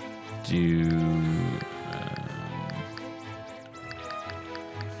do.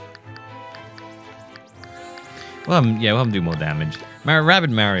 We'll have him do more damage. Rabbid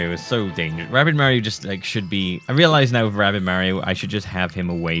Mario is so dangerous. Rabbid Mario just like should be. I realize now with Rabbid Mario, I should just have him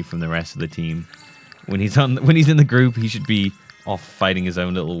away from the rest of the team. When he's in the group, he should be off fighting his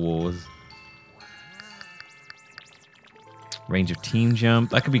own little wars. Range of team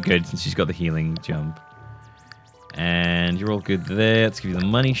jump. That could be good since she's got the healing jump. And you're all good there. Let's give you the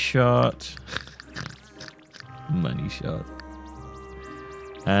money shot. Money shot.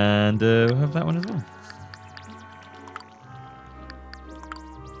 And we'll have that one as well.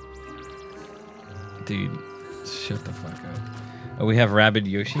 Dude, shut the fuck up. Oh, we have Rabbid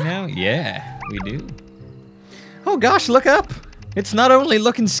Yoshi now? Yeah, we do. Oh gosh, look up! It's not only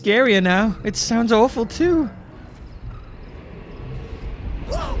looking scarier now, it sounds awful too.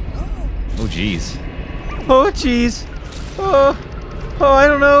 Oh jeez. Oh jeez. Oh, I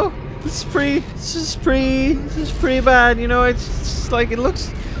don't know. This is pretty bad. You know, it's like it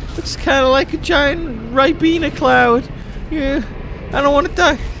looks kind of like a giant Ribena cloud. Yeah, I don't want to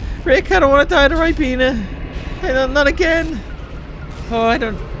die. Rick, I don't want to die to Ribena. Not again. Oh, I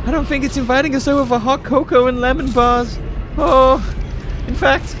don't think it's inviting us over for hot cocoa and lemon bars. Oh, in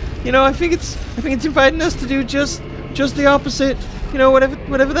fact, you know, I think it's inviting us to do just the opposite. You know,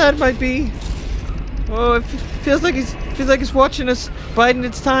 whatever that might be. Oh, it feels like it's watching us biding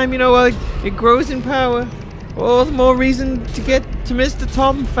its time. You know, while it grows in power. Oh, the more reason to get to Mr.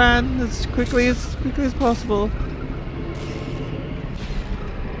 Tom fan as quickly as possible.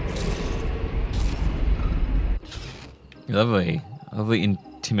 Lovely,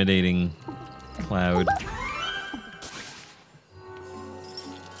 intimidating cloud.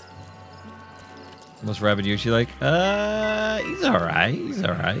 What's Rabbid Yoshi like? He's alright.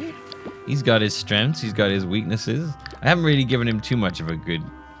 He's got his strengths, he's got his weaknesses. I haven't really given him too much of a good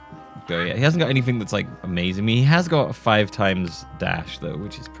go yet. He hasn't got anything that's like amazing me. He has got a 5 times dash though,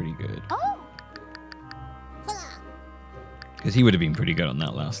 which is pretty good. Because he would have been pretty good on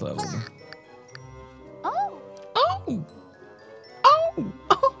that last level.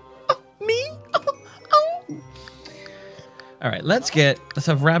 Me? Alright, let's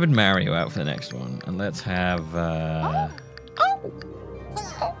have Rabbid Mario out for the next one. And let's have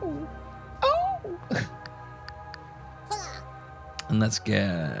and let's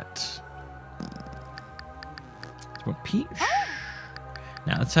get Peach.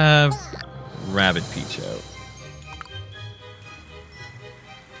 Now let's have Rabbid Peach out.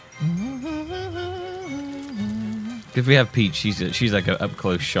 If we have Peach, she's like an up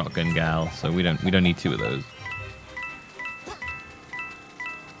close shotgun gal, so we don't need 2 of those.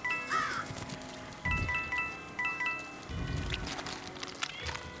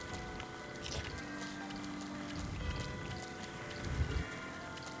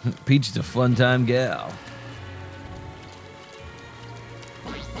 Peach is a fun time gal.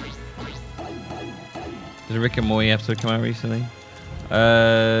 Did a Rick and Morty episode come out recently? I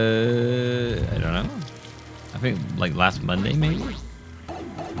don't know. I think like last Monday, maybe?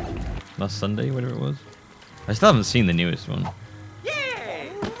 Last Sunday, whatever it was. I still haven't seen the newest one. Yeah!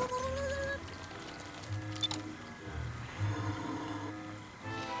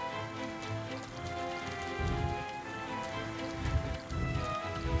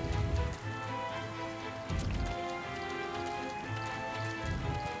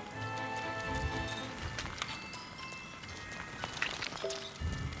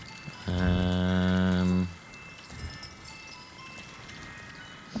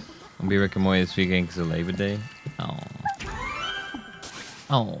 I'll be Rick and Morty this weekend because of Labor Day. Oh.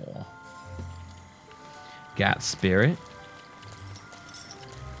 Oh. Got spirit.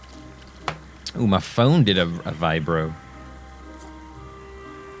 Ooh, my phone did a vibro.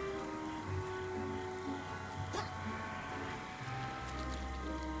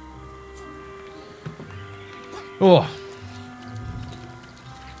 Oh.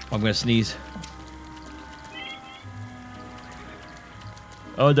 I'm gonna sneeze.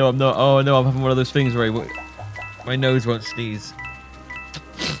 Oh no, I'm not. Oh no, I'm having one of those things where my nose won't sneeze.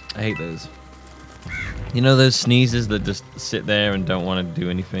 I hate those. You know those sneezes that just sit there and don't want to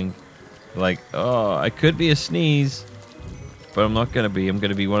do anything? Like, oh, I could be a sneeze, but I'm not gonna be. I'm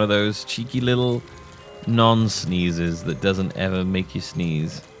gonna be one of those cheeky little non-sneezes that doesn't ever make you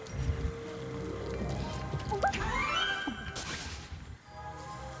sneeze.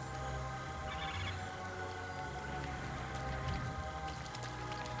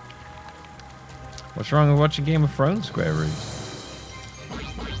 What's wrong with watching Game of Thrones, Square Root?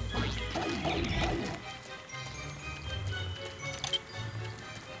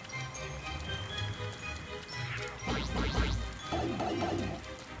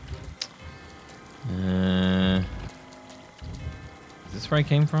 Is this where I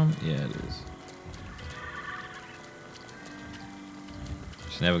came from? Yeah, it is.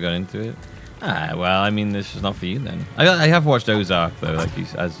 Just never got into it. Ah, well, I mean, this is not for you then. I have watched Ozark though, like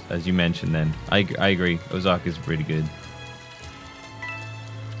as you mentioned. Then I agree, Ozark is pretty good.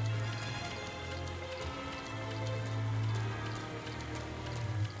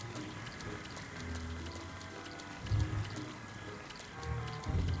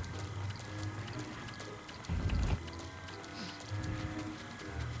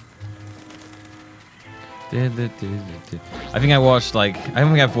 I think I watched like I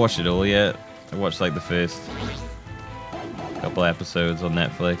don't think I've watched it all yet. I watched like the first couple episodes on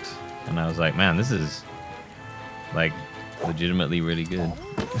Netflix, and I was like, man, this is like legitimately really good.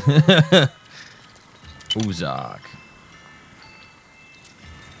 Ozark.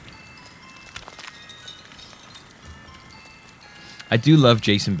 I do love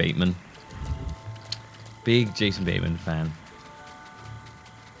Jason Bateman. Big Jason Bateman fan.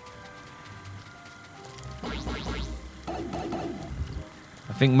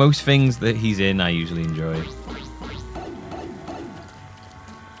 I think most things that he's in I usually enjoy.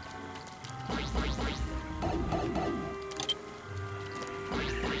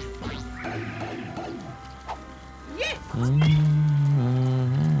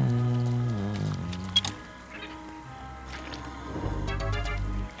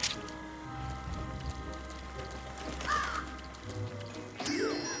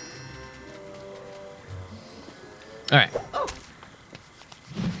 All right.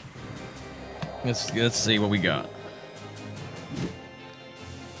 Let's see what we got.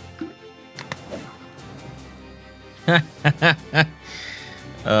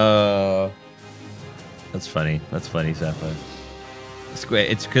 That's funny. That's funny, Sapper.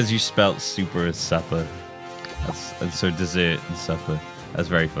 It's because you spelt super as supper. That's so dessert and supper. That's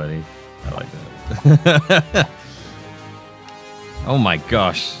very funny. I like that. Oh my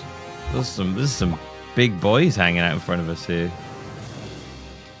gosh, this is some big boys hanging out in front of us here.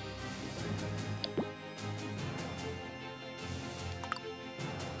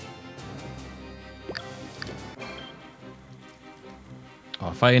 Oh,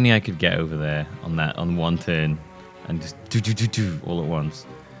 if I only I could get over there on one turn and just do all at once.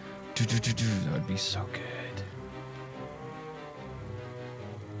 That would be so good.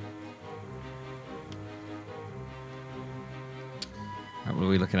 Right, what are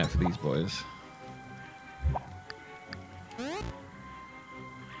we looking at for these boys?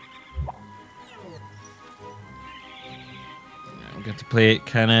 I'm going to play it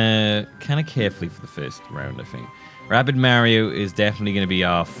kind of carefully for the first round, I think. Rabbid Mario is definitely going to be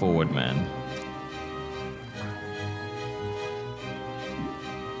our forward man.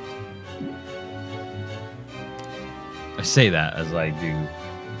 I say that as I do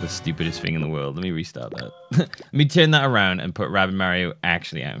the stupidest thing in the world. Let me restart that. Let me turn that around and put Rabbid Mario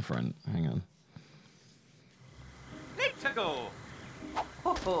actually out in front. Hang on. Let's go.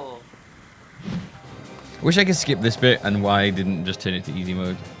 Ho ho. Wish I could skip this bit and why I didn't just turn it to easy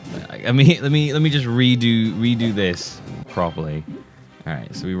mode. I mean, let me just redo this properly. All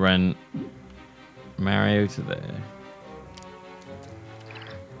right, so we run Mario to there.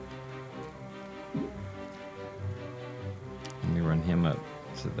 And we run him up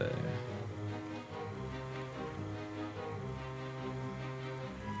to there.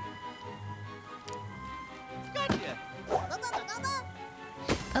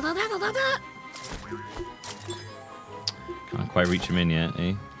 Can't quite reach him in yet,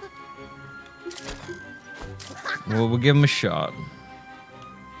 eh? Well, we'll give him a shot.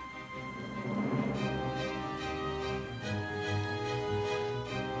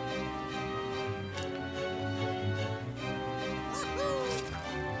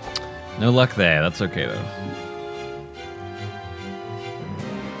 No luck there. That's okay, though.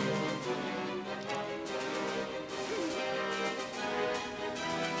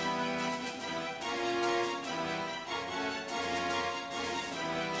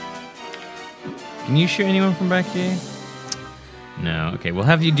 Can you shoot anyone from back here? No. Okay, we'll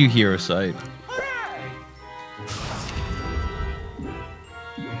have you do hero side.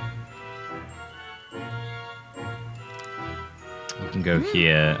 You can go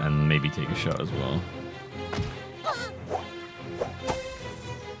here and maybe take a shot as well.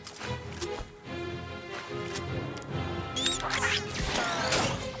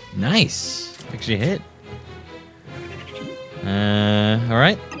 Nice. Actually hit. All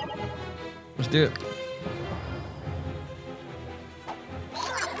right. Let's do it.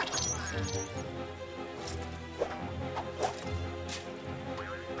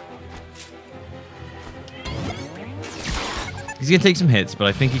 He's gonna take some hits, but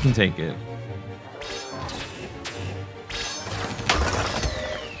I think he can take it.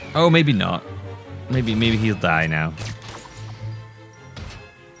 Oh, maybe not. Maybe he'll die now.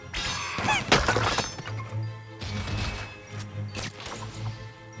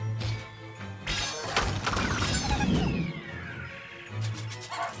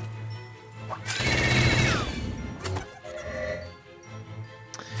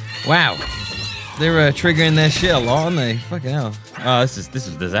 Wow, they're triggering their shit a lot, aren't they? Fucking hell! Oh, this is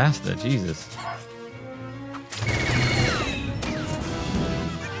disaster. Jesus.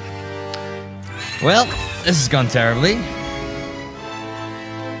 Well, this has gone terribly.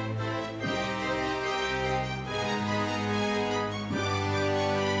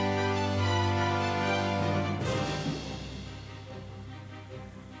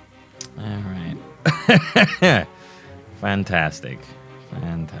 All right. Fantastic.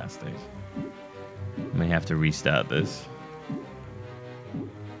 Fantastic. May have to restart this.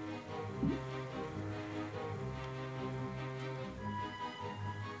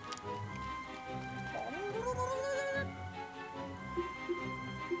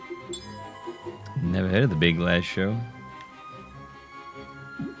 Never heard of the Big Last Show.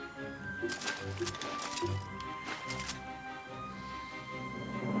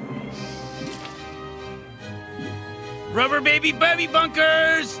 Rubber baby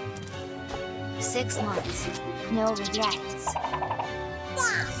bunkers! 6 months. No regrets.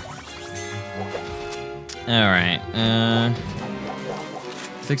 Alright,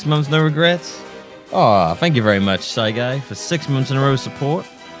 6 months, no regrets? Aw, thank you very much, Shy Guy, for 6 months in a row of support.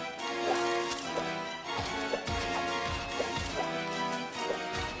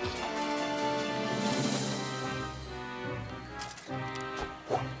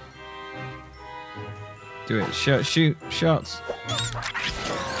 Do it. Shoot. Shots.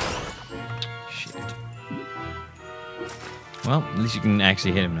 Shit. Well, at least you can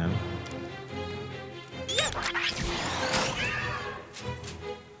actually hit him now.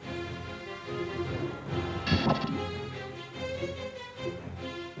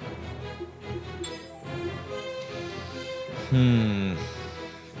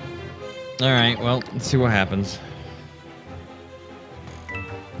 Alright, well, let's see what happens.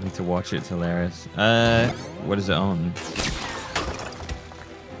 Need to watch it, it's hilarious. What is it on?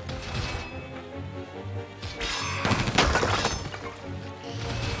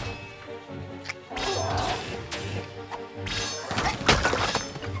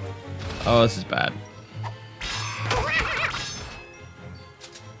 Oh, this is bad.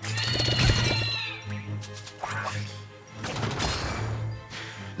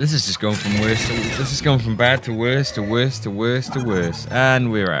 This is just going from worse to, this is going from bad to worse to worse to worse to worse.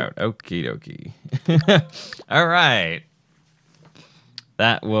 And we're out. Okie dokie. Alright.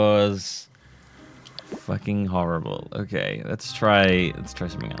 That was fucking horrible. Okay, let's try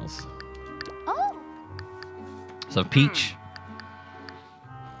something else. Oh. So peach.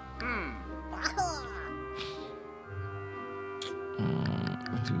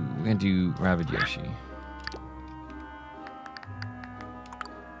 We're gonna do Rabbid Yoshi.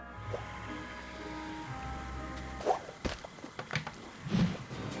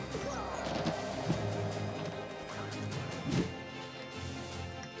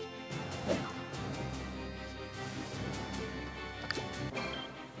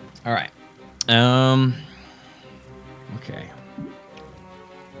 All right. Okay.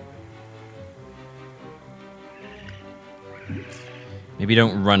 Maybe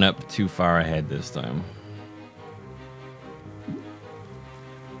don't run up too far ahead this time.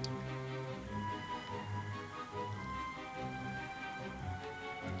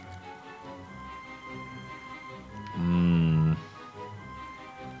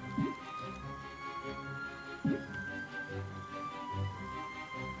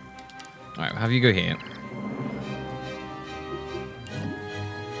 All right, have you go here.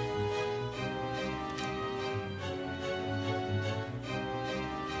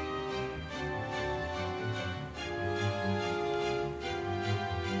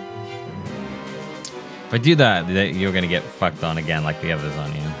 If I do that, you're gonna get fucked on again like the others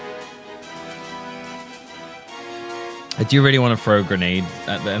on you. I do really want to throw grenades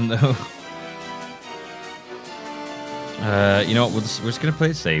at them though. You know what? We're just gonna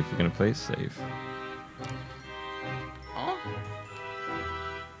play it safe. We're gonna play it safe.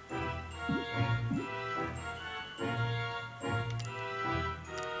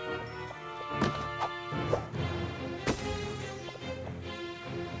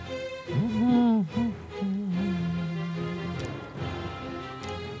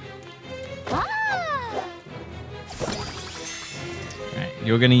 Alright,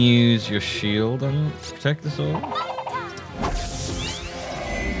 you're gonna use your shield on protect us all.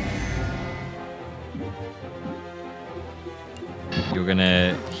 You're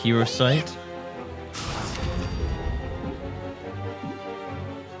gonna hero sight.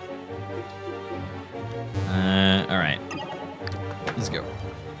 All right, let's go.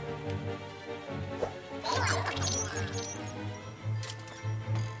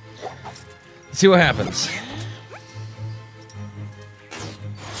 Let's see what happens.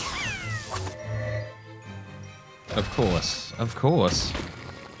 Of course, of course.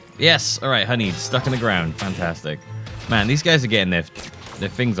 Yes. All right, honey, stuck in the ground. Fantastic. Man, these guys are getting their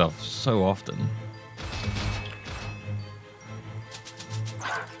things off so often.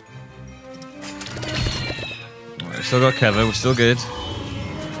 Alright, still got cover, we're still good.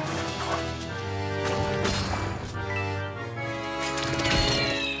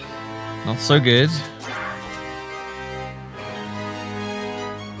 Not so good.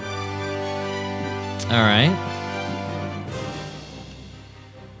 Alright.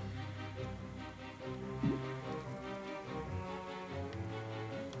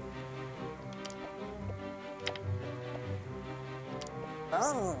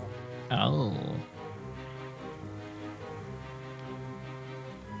 Oh.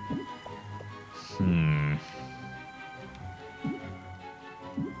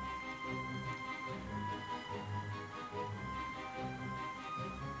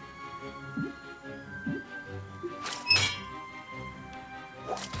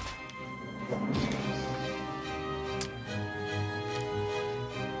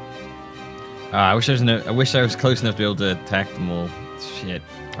 I wish I was close enough to be able to attack them all. Shit.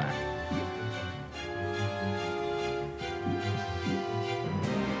 Fuck.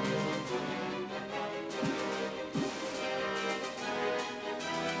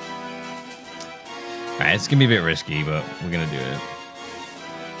 Alright, it's gonna be a bit risky, but we're gonna do it.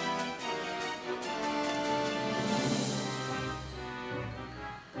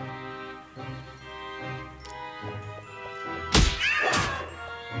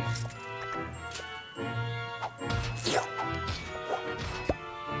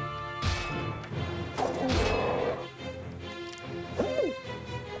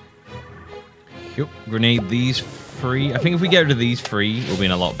 Yep, grenade these three. I think if we get rid of these three, we'll be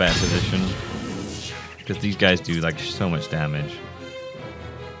in a lot better position. Because these guys do like so much damage.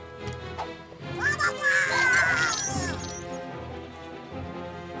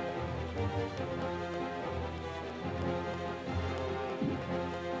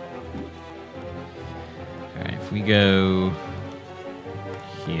 Alright, if we go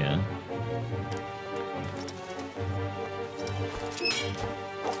here.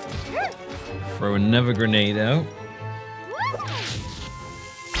 Throw another grenade out.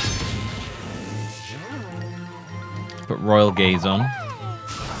 Put Royal Gaze on.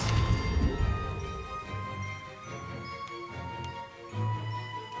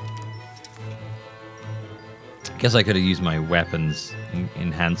 Guess I could have used my weapons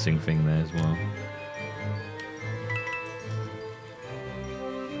enhancing thing there as well.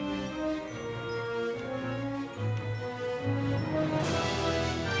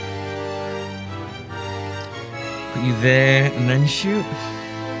 Put you there and then shoot.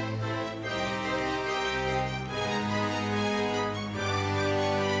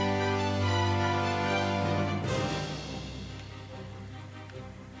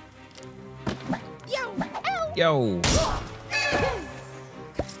 Yo!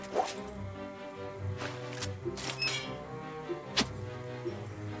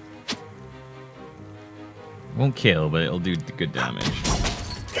 Won't kill, but it'll do good damage.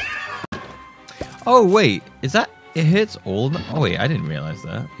 Oh, wait. Is that... It hits all of them? Oh, wait. I didn't realize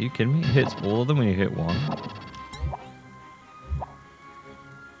that. Are you kidding me? It hits all of them when you hit one.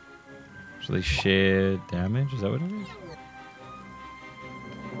 So they share damage? Is that what it is?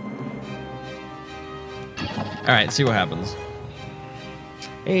 Alright, see what happens.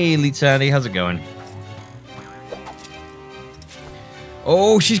 Hey, Elite Sandy, how's it going?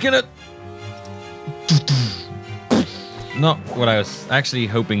 Oh, she's gonna... Not what I was actually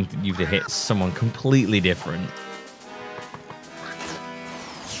hoping you to hit someone completely different.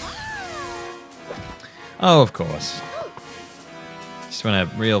 Oh, of course. Just want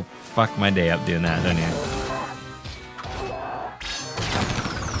to real fuck my day up doing that, don't you?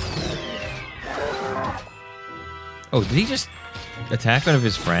 Oh, did he just attack one of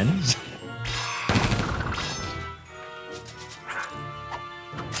his friends?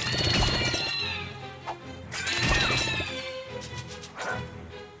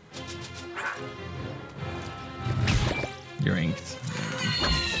 You're inked.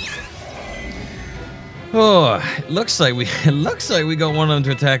 Oh, it looks like we got one of them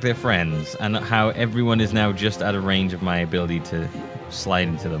to attack their friends, and how everyone is now just out of range of my ability to slide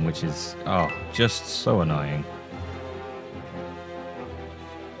into them, which is just so annoying.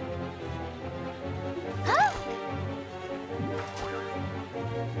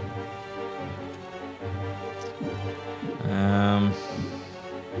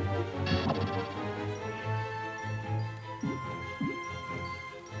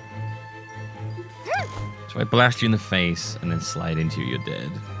 So I blast you in the face and then slide into you, you're dead.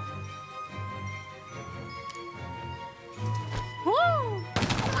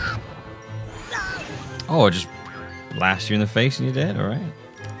 Oh, I just blast you in the face and you're dead? Alright.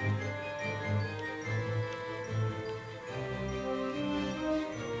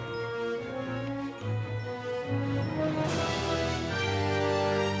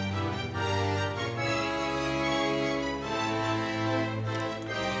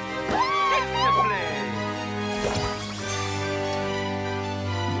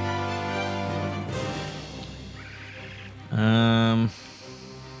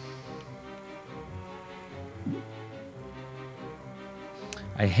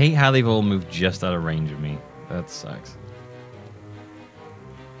 I hate how they've all moved just out of range of me. That sucks.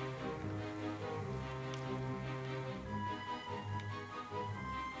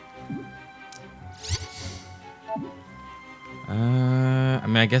 I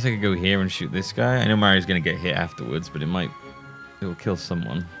mean, I guess I could go here and shoot this guy. I know Mario's gonna get hit afterwards, but it'll kill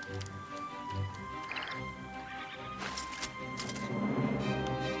someone.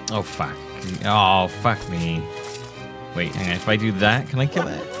 Oh, fuck. Oh, fuck me. Wait, hang on. If I do that, can I kill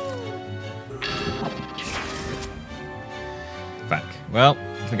it? Fuck. Well,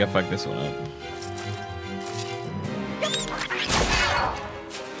 I think I fucked this one up.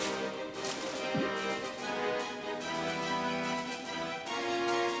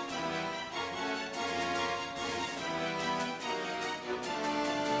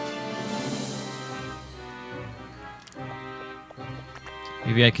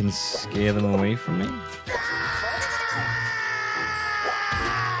 Maybe I can scare them away from me?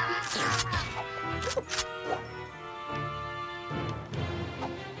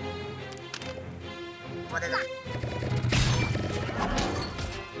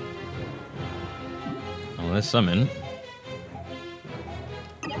 Oh, there's some in.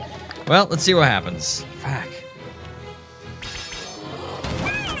 Well, let's see what happens. Fuck.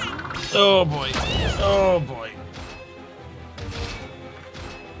 Oh boy. Oh boy.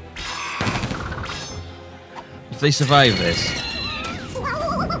 If they survive this,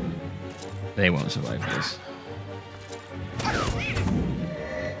 they won't survive this.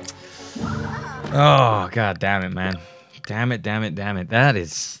 Oh, god damn it, man. Damn it, damn it, damn it. That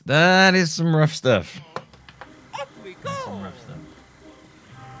is some rough stuff. Some rough stuff.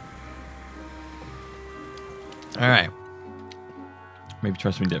 Alright. Maybe try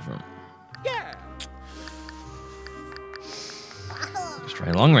something different. Yeah. Let's try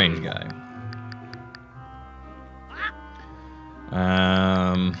a long range guy.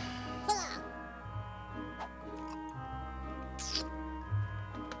 I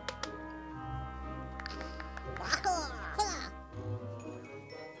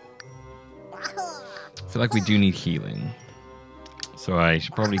feel like we do need healing. So I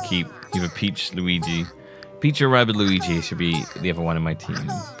should probably keep either Peach, Luigi. Peach or Rabbid Luigi should be the other one in my team.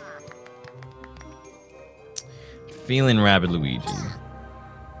 Feeling Rabbid Luigi.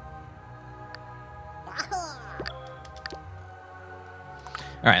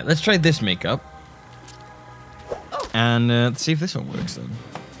 Alright, let's try this makeup. And let's see if this one works then.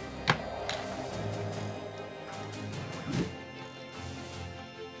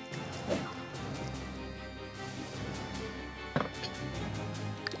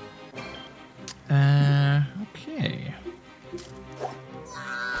 Okay.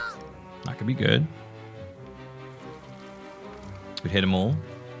 That could be good. We'd hit them all.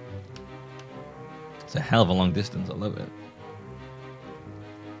 It's a hell of a long distance. I love it.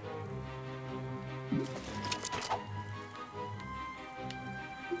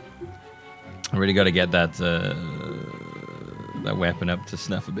 I really got to get that that weapon up to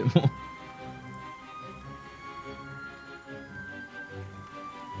snuff a bit more.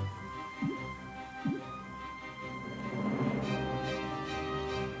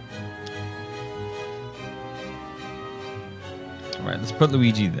 All right, let's put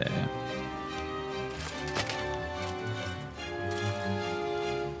Luigi there.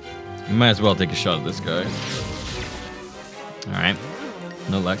 We might as well take a shot at this guy. All right,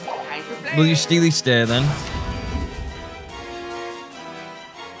 no luck. Will you steely stare then?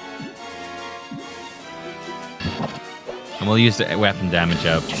 And we'll use the weapon damage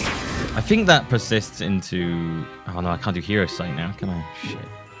up. I think that persists into... Oh no, I can't do hero sight now, can I? Shit.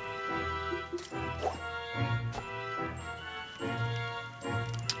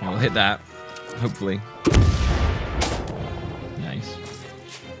 We'll hit that, hopefully. Nice.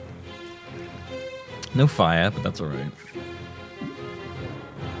 No fire, but that's alright.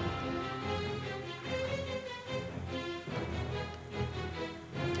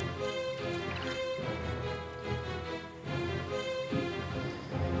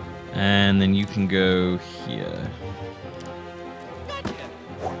 And then you can go here.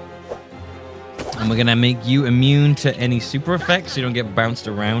 And we're gonna make you immune to any super effects so you don't get bounced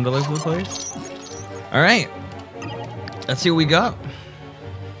around all over the place. Alright. Let's see what we got.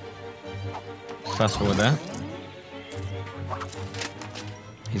 Fast forward that.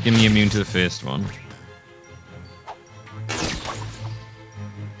 He's gonna be immune to the first one.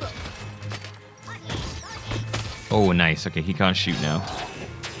 Oh, nice. Okay, he can't shoot now.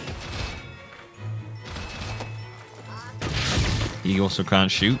 He also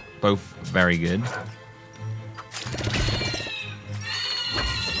can't shoot. Both very good.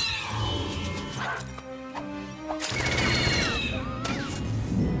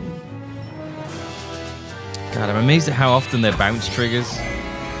 God, I'm amazed at how often they're bounce triggers.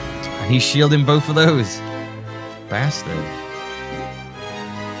 And he's shielding both of those. Bastard.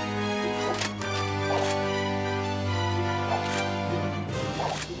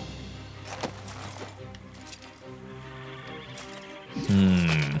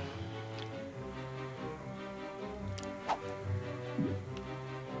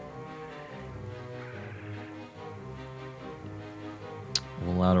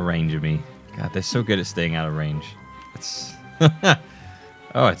 All out of range of me. God, they're so good at staying out of range. It's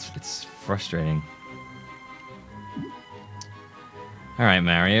oh, it's frustrating. All right,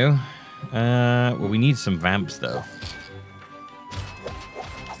 Mario. Well, we need some vamp stuff.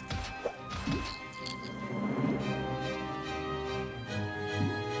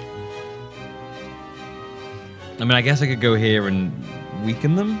 I mean, I guess I could go here and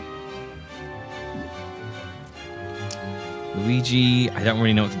weaken them. Luigi, I don't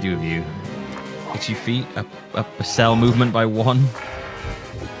really know what to do with you. Itchy feet, up a cell movement by 1.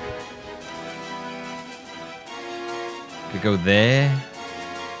 Could go there.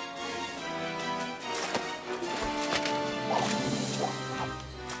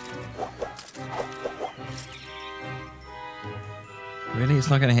 Really?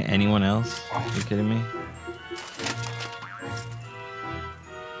 It's not going to hit anyone else? Are you kidding me?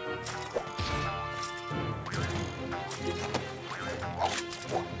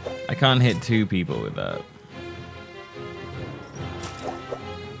 I can't hit 2 people with that.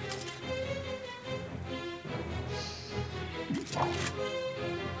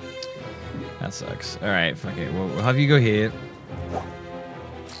 That sucks. Alright, fuck it. We'll have you go here.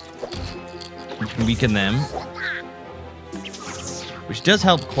 You can weaken them. Which does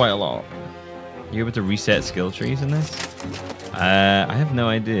help quite a lot. Are you able to reset skill trees in this? I have no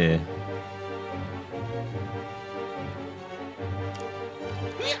idea.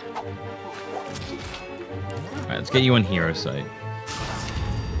 Let's get you on hero site.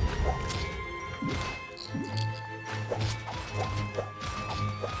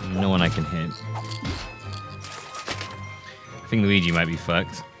 No one I can hit. I think Luigi might be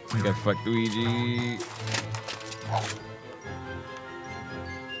fucked. I think I fucked Luigi.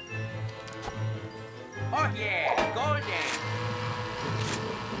 Oh yeah, golden.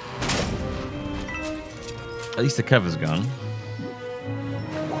 At least the cover's gone.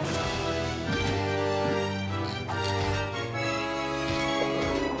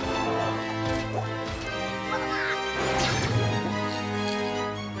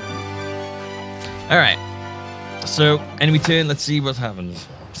 Alright. So, enemy turn, let's see what happens.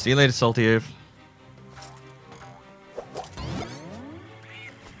 See you later, Salty Earth.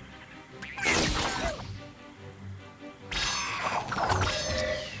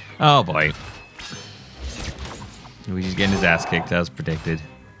 Oh boy. Luigi's getting his ass kicked as predicted.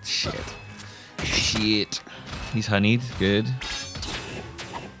 Shit. Shit. He's honeyed. Good.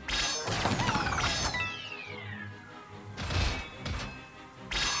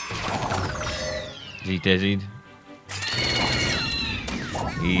 Is he dizzied?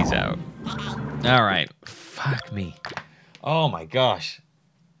 He's out. Alright. Fuck me. Oh my gosh.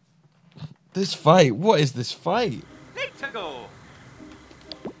 This fight. What is this fight? Let's go.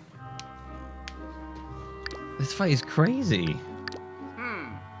 This fight is crazy.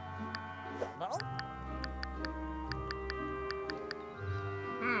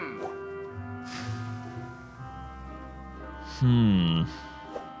 Hmm.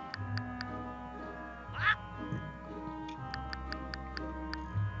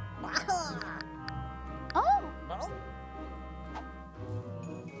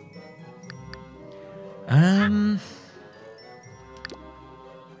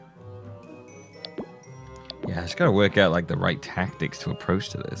 Yeah, I just gotta work out like the right tactics to approach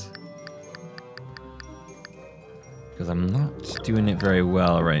to this. Because I'm not doing it very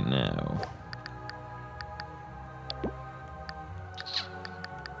well right now.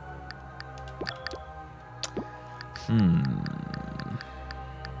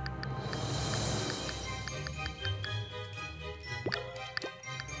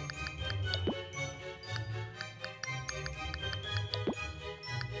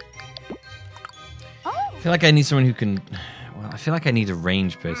 I feel like I need someone who can... Well, I feel like I need a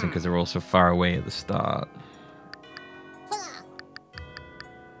ranged person because they're all so far away at the start.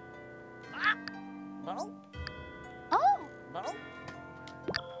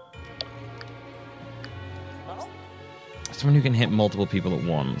 Someone who can hit multiple people at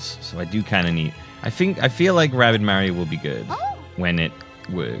once. So I do kind of need... I feel like Rabbid Mario will be good when it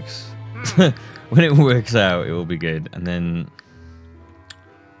works. When it works out, it will be good. And then...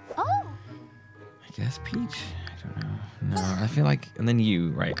 I guess Peach? I don't know. No, I feel like... And then you,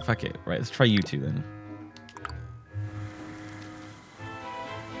 right? Fuck it. Right, let's try you two then.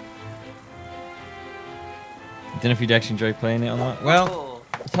 Don't know if you'd actually enjoy playing it or not. Well,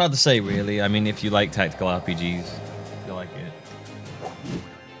 it's hard to say, really. I mean, if you like tactical RPGs, you'll like it.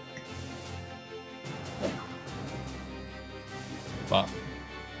 But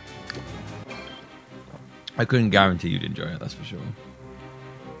I couldn't guarantee you'd enjoy it, that's for sure.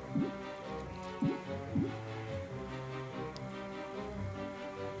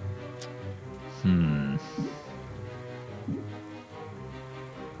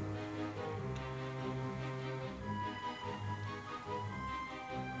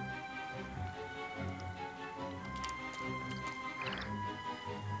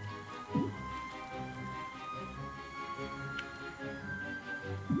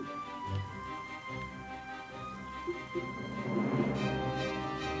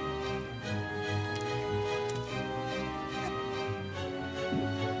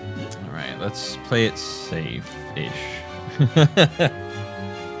 Let's play it safe-ish.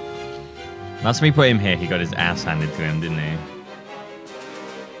 That's me put him here. He got his ass handed to him, didn't he?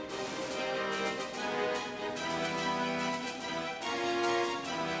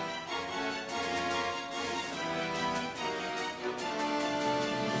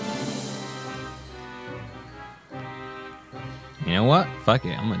 You know what? Fuck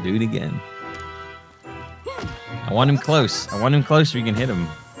it. I'm gonna do it again. I want him close. I want him close so we can hit him.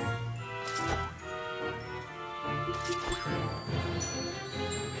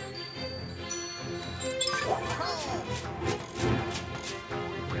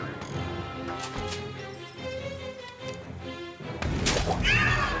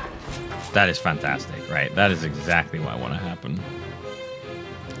 That is fantastic, right? That is exactly what I want to happen.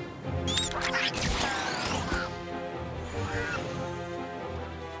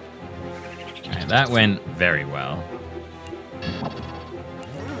 Right, that went very well.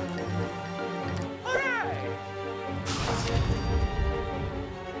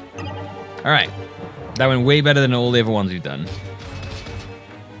 All right. That went way better than all the other ones we've done.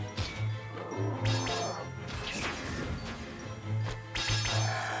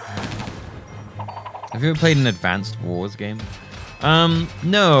 Have you ever played an Advanced Wars game?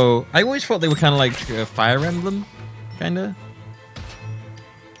 No. I always thought they were kind of like Fire Emblem, kind of.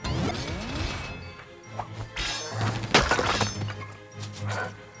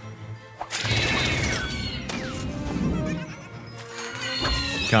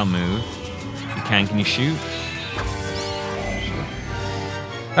 Can't move. You can you shoot?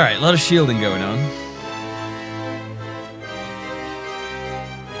 Alright, a lot of shielding going on.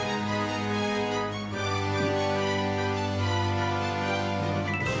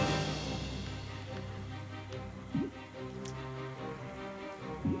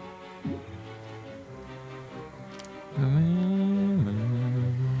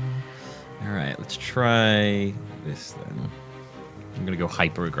 Alright, let's try this then. I'm gonna go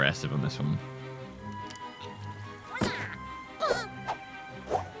hyper aggressive on this one.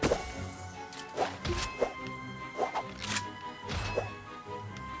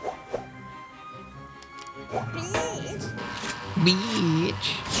 Bitch.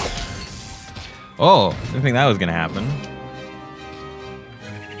 Oh, didn't think that was gonna happen.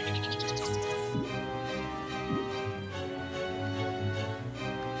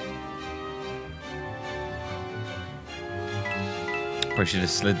 Probably should have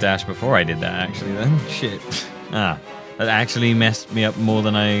slid dash before I did that, actually, then. Shit. Ah, that actually messed me up more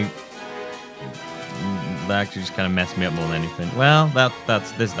than I... That actually just kind of messed me up more than anything. Well,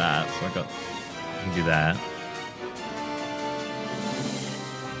 there's that, so I can do that.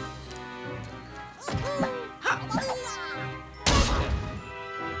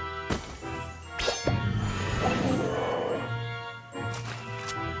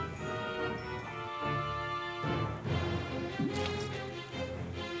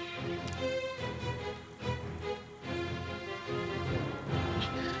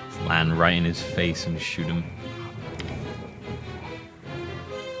 Land right in his face and shoot him.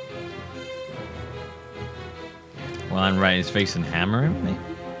 Land right in his face and hammer him, maybe?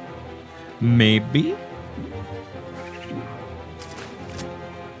 Maybe?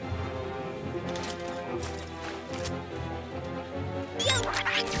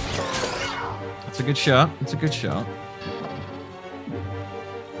 That's a good shot. That's a good shot.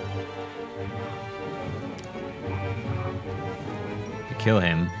 To kill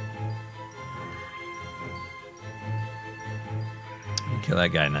him. Kill that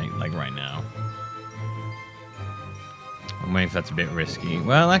guy like right now. I'm wondering if that's a bit risky.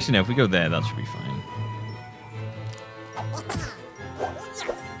 Well, actually, no. If we go there, that should be fine.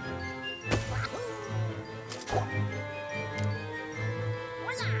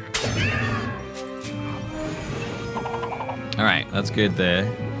 All right, that's good there.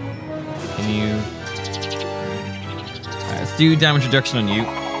 Can you? All right, let's do damage reduction on you.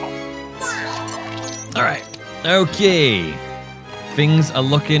 All right. Okay. Things are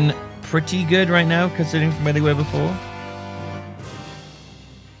looking pretty good right now, considering from where they were before.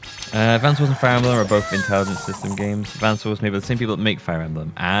 Advance Wars and Fire Emblem are both intelligent system games. Advance Wars made by the same people that make Fire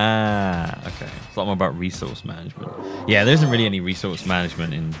Emblem. Ah, okay. It's a lot more about resource management. Yeah, there isn't really any resource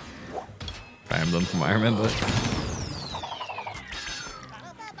management in Fire Emblem from what I remember.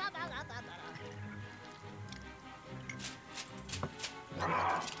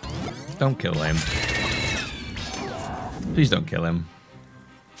 Don't kill him. Please don't kill him.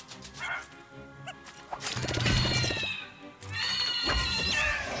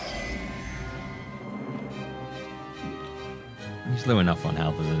 He's low enough on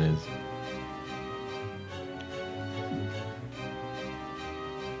health as it is.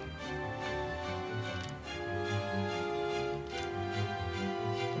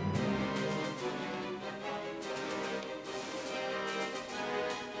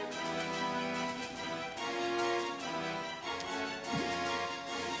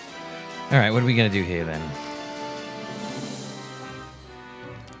 All right, what are we gonna do here then?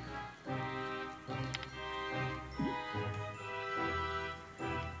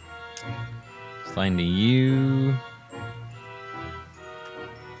 Find a U.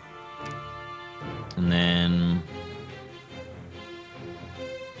 And then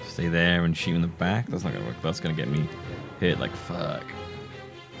stay there and shoot in the back. That's not gonna work. That's gonna get me hit like fuck.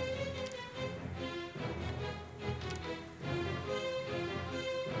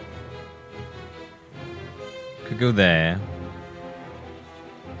 Could go there.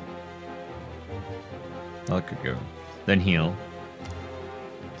 That could go. Then heal.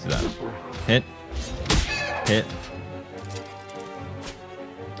 So that. Hit. Hit.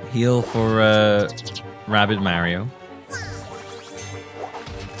 Heal for Rabbid Mario.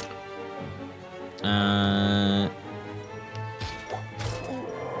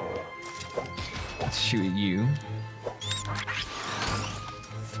 Let's shoot at you.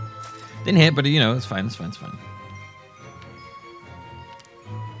 Didn't hit, but you know, it's fine, it's fine, it's fine.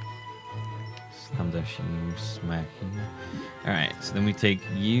 Slam dash you, smack you. Alright, so then we take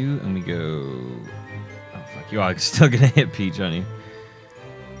you and we go... Oh, fuck, you are still gonna hit Peach, aren't you?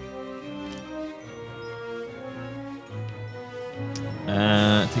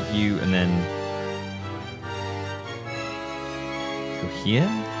 Take you and then... Go here?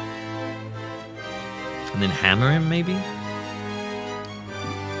 And then hammer him, maybe?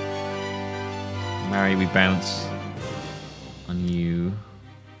 Mary, we bounce on you,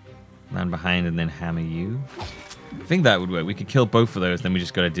 land behind, and then hammer you. I think that would work. We could kill both of those, then we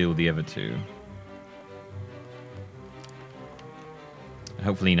just got to deal with the other two.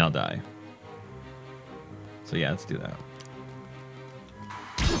 Hopefully not die. So yeah, let's do that.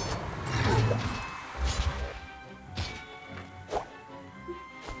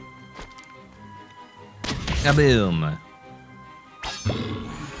 Kaboom!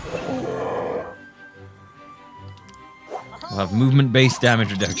 We'll have movement-based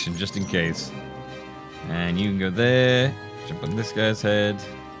damage reduction, just in case. And you can go there, jump on this guy's head.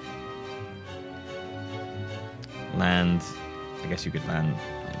 Land. I guess you could land.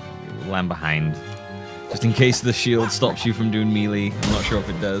 Land behind. Just in case the shield stops you from doing melee. I'm not sure if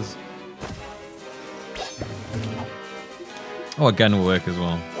it does. Oh, a gun will work as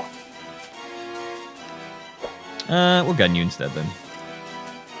well. We'll gun you instead then.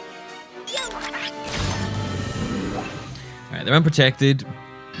 Alright, they're unprotected,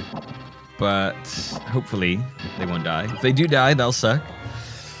 but hopefully they won't die. If they do die, they'll suck.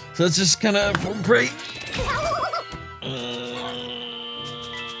 So let's just kind of pray.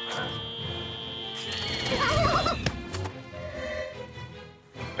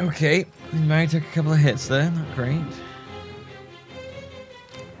 Okay, Mary took a couple of hits there, not great.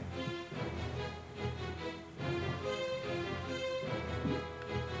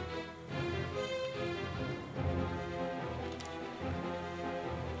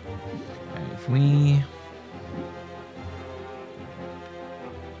 If we...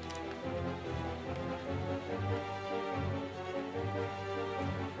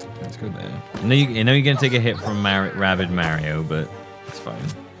 Let's go there. I know you're going to take a hit from Rabid Mario, but it's fine.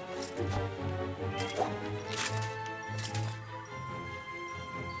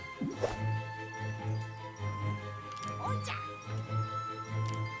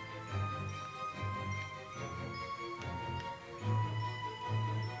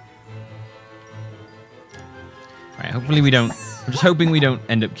 Alright, hopefully we don't... I'm just hoping we don't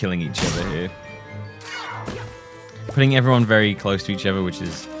end up killing each other here. Putting everyone very close to each other, which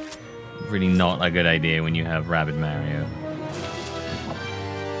is really not a good idea when you have Rabid Mario.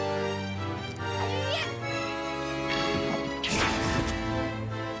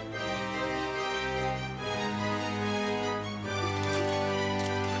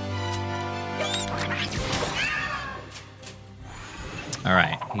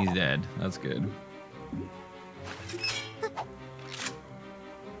 Alright, he's dead. That's good.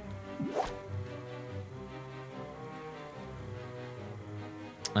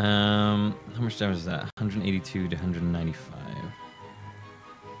 How much damage is that? 182 to 195.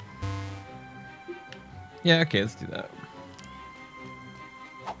 Yeah, okay, let's do that.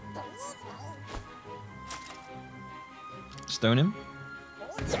 Stone him.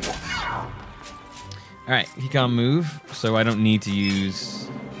 Alright, he can't move, so I don't need to use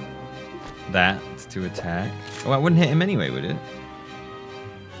that to attack. Oh, I wouldn't hit him anyway, would it?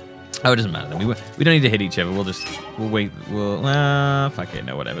 Oh, it doesn't matter then. We don't need to hit each other. We'll wait. Fuck it.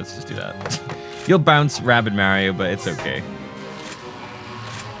 No, whatever. Let's just do that. You'll bounce Rabid Mario, but it's okay.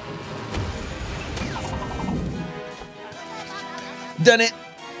 Done it.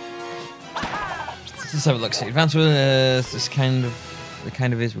 Let's have a look. See, advance with this kind of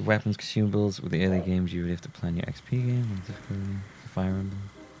is with weapons, consumables. With the early games, you really have to plan your XP game. Fire Emblem.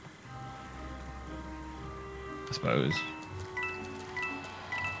 I suppose.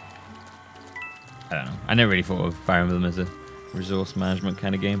 I don't know. I never really thought of Fire Emblem as a resource management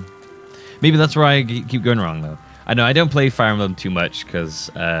kind of game. Maybe that's where I keep going wrong, though. I know I don't play Fire Emblem too much because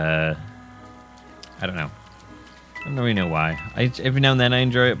I don't know. I don't really know why. Every now and then I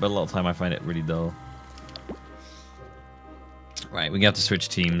enjoy it, but a lot of the time I find it really dull. Right, we have to switch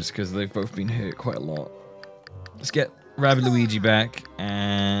teams because they've both been hurt quite a lot. Let's get Rabbid Luigi back,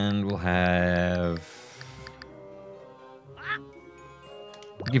 and we'll have...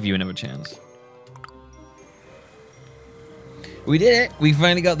 I'll give you another chance. We did it! We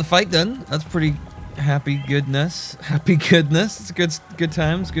finally got the fight done. That's pretty happy goodness. Happy goodness. It's good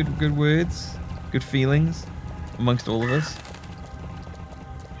times, good words. good feelings amongst all of us.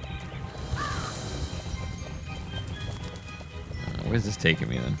 Where's this taking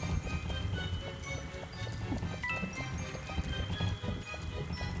me then?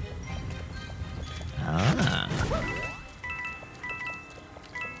 Ah.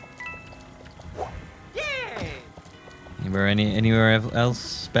 Anywhere else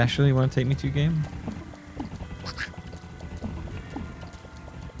special you want to take me to, game?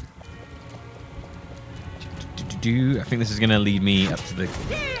 I think this is gonna lead me up to the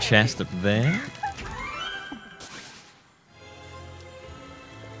chest up there.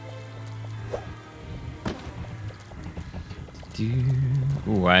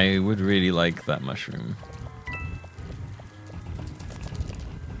 Ooh, I would really like that mushroom.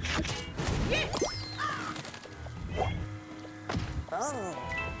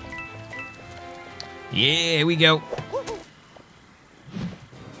 Yeah, here we go.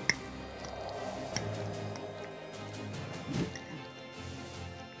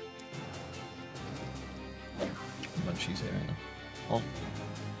 Munchies here. Oh.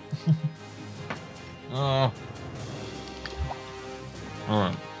 Oh.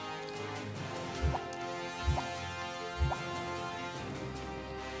 Alright.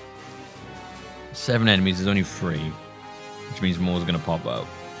 Seven enemies, there's only 3. Which means more is gonna pop up.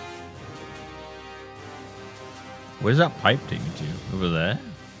 Where's that pipe taking you to? Over there?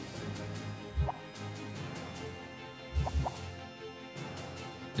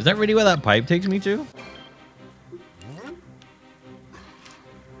 Is that really where that pipe takes me to?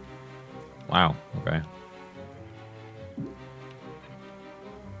 Wow, okay.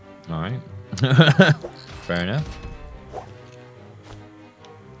 Alright. Fair enough.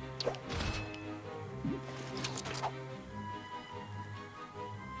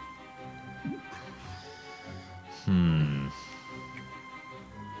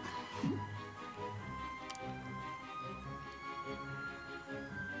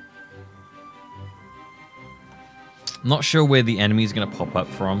 I'm not sure where the enemy is going to pop up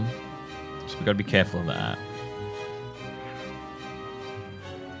from, so we got to be careful of that.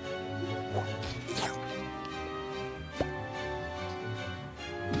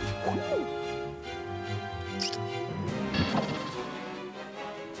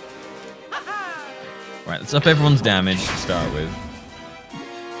 Right, let's up everyone's damage to start with.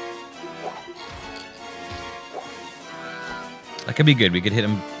 That could be good. We could hit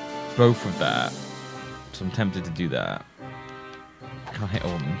them both with that. So I'm tempted to do that. Can't hit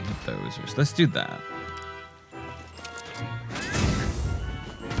all of them, hit those. So let's do that.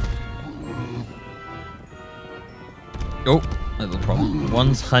 Oh, a little problem.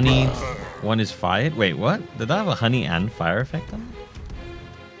 One's honey, one is fired. Wait, what? Did that have a honey and fire effect on it?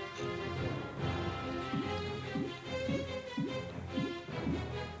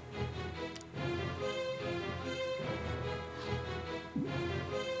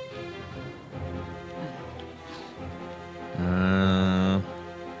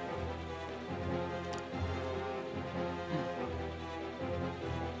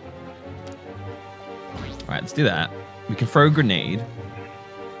 Alright, let's do that. We can throw a grenade.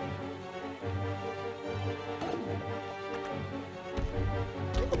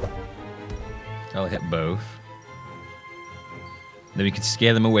 I'll hit both. Then we can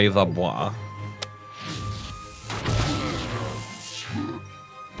scare them away with our bois.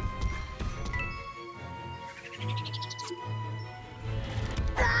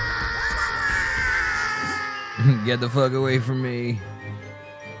 Get the fuck away from me.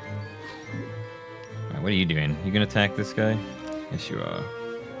 Right, what are you doing? You gonna attack this guy? Yes, you are.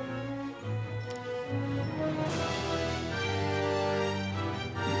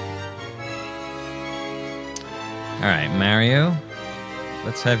 Alright, Mario.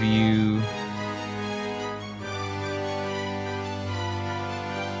 Let's have you...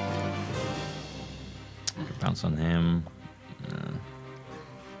 bounce on him.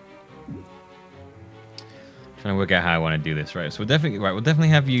 Trying to work out how I want to do this, right? So we'll definitely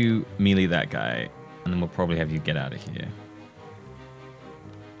have you melee that guy, and then we'll probably have you get out of here.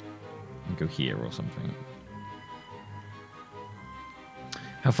 And go here or something.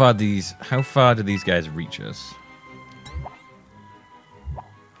 How far do these guys reach us?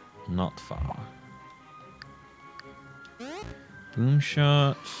 Not far. Boom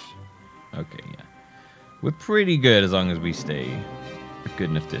shot. Okay, yeah. We're pretty good as long as we stay a good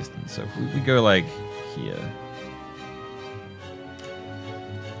enough distance. So if we go like here.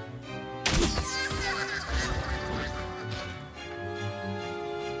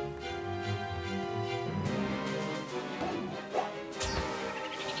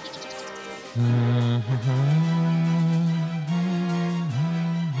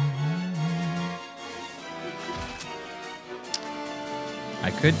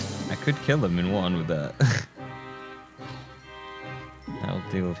 I could kill him in one with that. I'll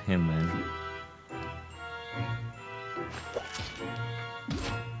deal with him then.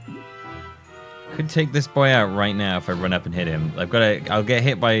 Could take this boy out right now if I run up and hit him. I'll get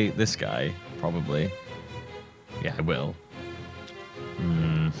hit by this guy, probably. Yeah, I will.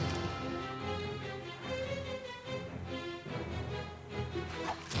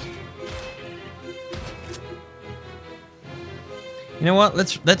 You know what?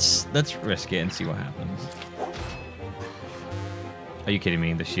 Let's risk it and see what happens. Are you kidding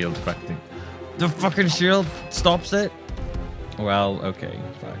me? The shield the fucking shield stops it? Well, okay,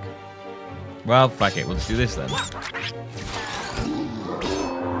 fuck. Well, fuck it. We'll just do this then.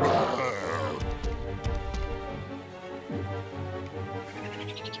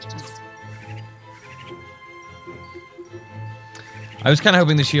 I was kind of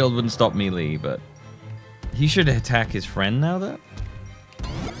hoping the shield wouldn't stop melee, but he should attack his friend now, though.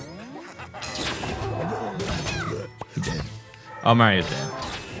 He did. Oh, Mario's dead.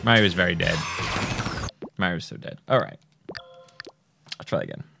 Mario is very dead. Mario's so dead. All right. I'll try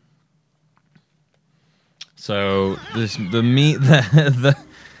again. So the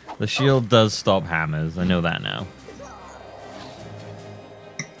shield does stop hammers. I know that now.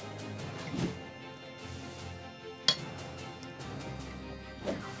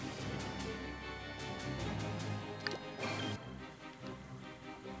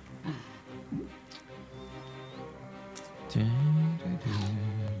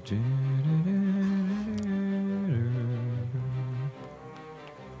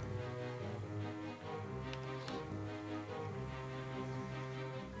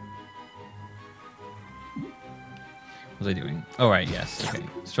 What was I doing? Oh, right, yes. Okay,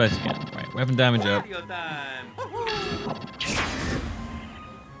 let's try this again. Right, weapon damage up. Mario time.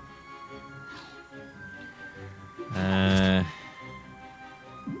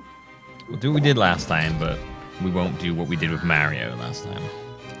 We'll do what we did last time, but we won't do what we did with Mario last time.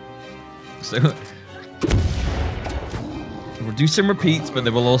 So, we'll do some repeats, but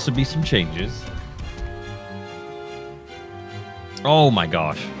there will also be some changes. Oh my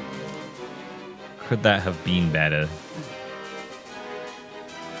gosh. Could that have been better?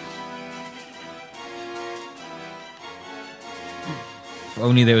 If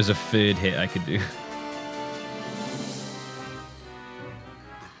only there was a third hit I could do.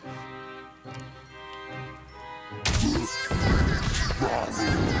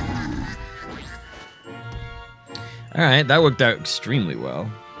 Alright, that worked out extremely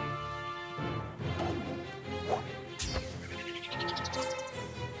well.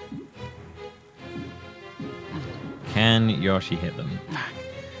 Can Yoshi hit them?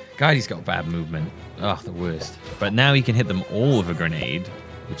 God, he's got bad movement. Oh, the worst. But now he can hit them all with a grenade,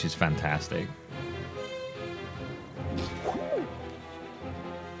 which is fantastic.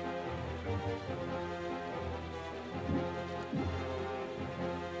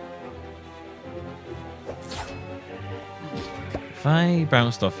 If I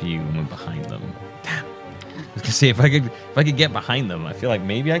bounced off you and went behind them, damn. I was gonna say if I could get behind them, I feel like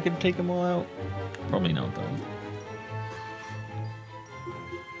maybe I could take them all out. Probably not though.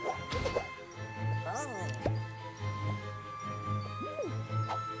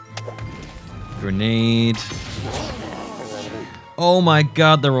 Grenade. Oh my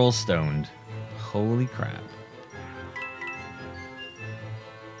god, they're all stoned. Holy crap.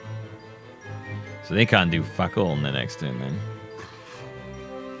 So they can't do fuck all in the next turn then.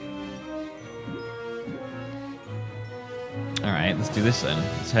 Alright, let's do this then.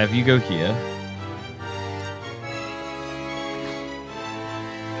 Let's have you go here.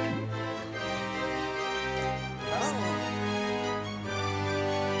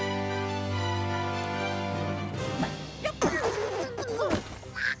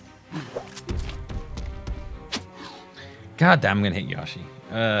 God damn, I'm gonna hit Yoshi.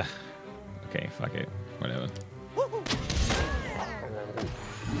 Okay, fuck it. Whatever.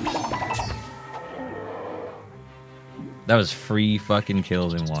 That was 3 fucking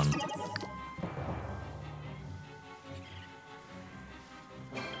kills in one.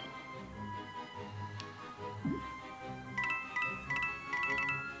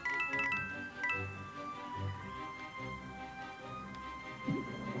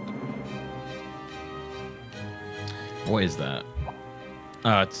 What is that?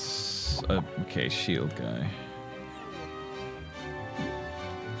 Oh, it's okay, shield guy.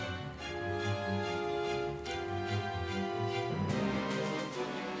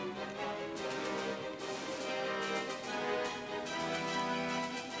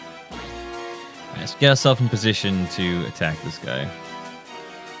 Let's get ourselves in position to attack this guy.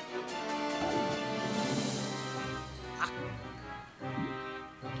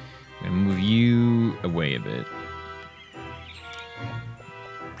 away a bit.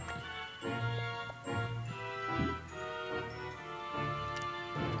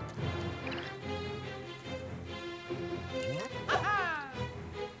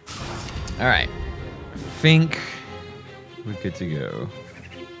 All right, I think we're good to go.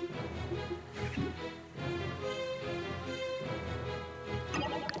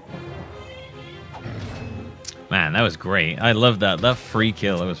 Man, that was great. I love that. That free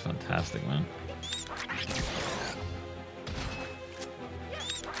kill, that was fantastic, man.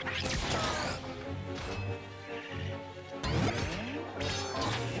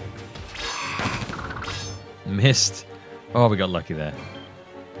 Missed. Oh, we got lucky there.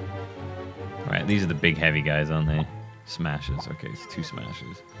 Right, these are the big heavy guys, aren't they? Smashes. Okay, it's 2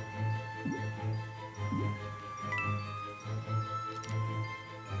 smashes.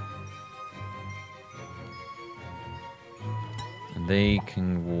 And they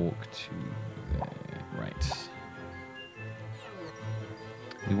can walk to there. Right.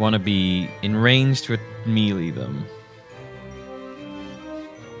 We want to be in range to melee them.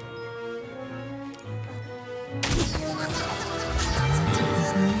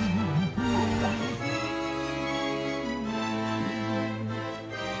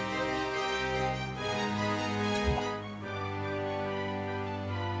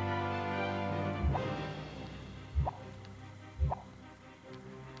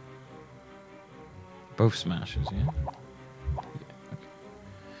 Both smashes, yeah? Yeah, okay.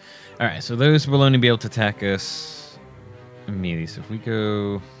 Alright, so those will only be able to attack us immediately. So if we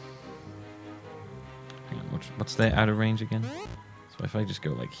go... Hang on, what's their outer range again? So if I just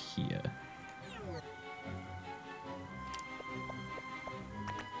go like here...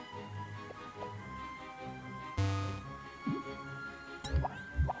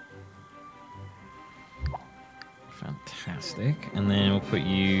 Fantastic. And then we'll put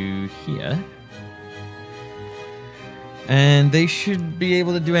you here. And they should be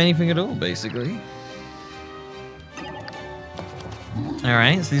able to do anything at all, basically.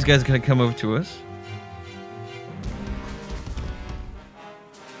 Alright, so these guys are going to come over to us.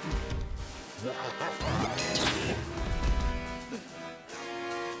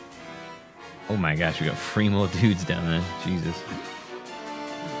 Oh my gosh, we got 3 more dudes down there. Jesus.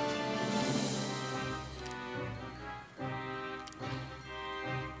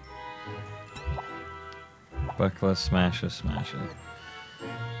 Buckler, smasher, smasher.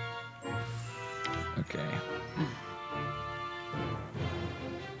 Okay.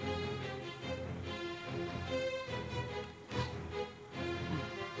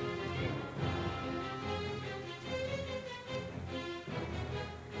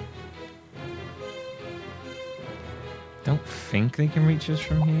 Don't think they can reach us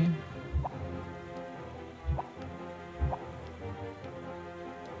from here.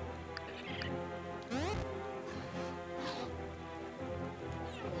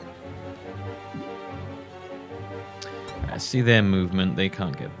 See their movement, they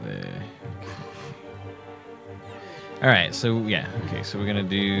can't get there. Okay. Alright, so yeah, okay, so we're gonna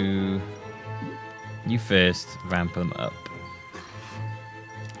do you first, ramp them up.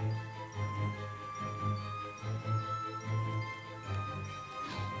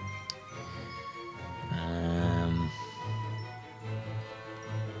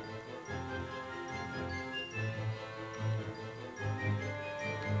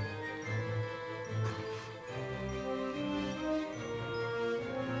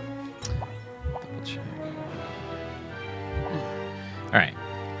 Alright.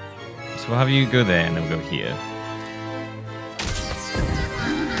 So we'll have you go there and then we'll go here.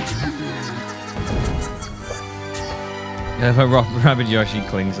 Yeah, if a Rabbid Yoshi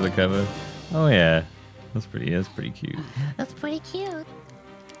clings to the cover. Oh yeah. That's pretty cute. That's pretty cute.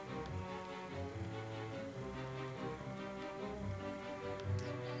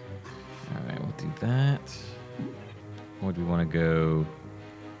 Alright, we'll do that. Or do we want to go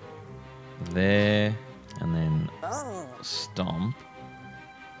there and then stomp?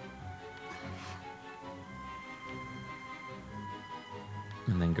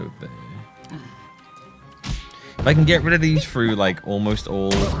 And then go there. If I can get rid of these through like almost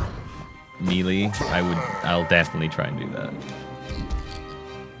all melee, I'll definitely try and do that.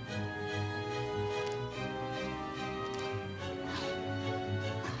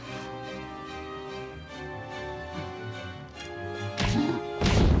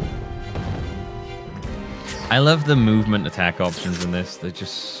 I love the movement attack options in this. They're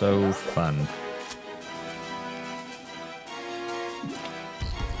just so fun.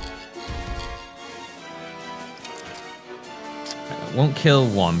 It won't kill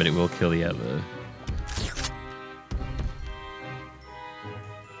one, but it will kill the other.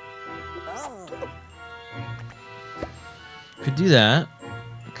 do that.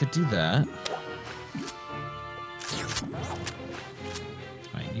 Could do that.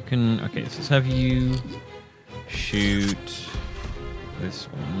 Right, you can. Okay, so let's have you shoot this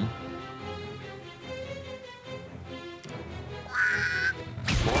one.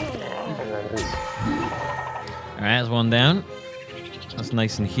 Alright, that's one down. That's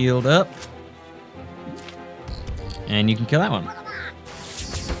nice and healed up. And you can kill that one.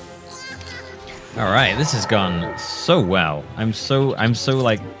 Alright, this has gone so well. I'm so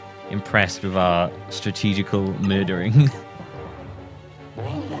like impressed with our strategical murdering.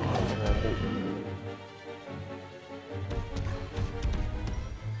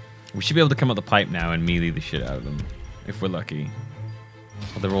 We should be able to come up the pipe now and melee the shit out of them. If we're lucky.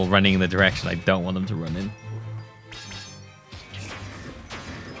 But they're all running in the direction I don't want them to run in.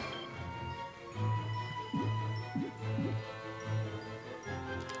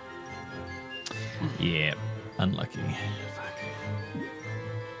 Yeah, unlucky. Fuck.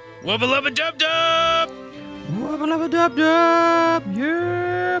 Wubba lubba dub dub! Wubba lubba dub dub!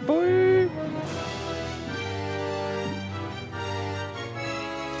 Yeah, boy!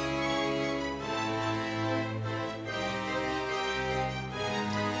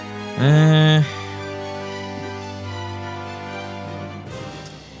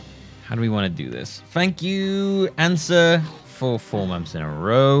 How do we want to do this? Thank you, Answer, for 4 months in a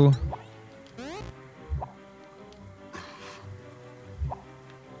row.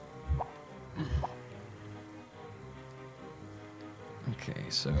 Okay,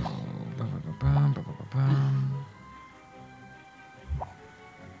 so...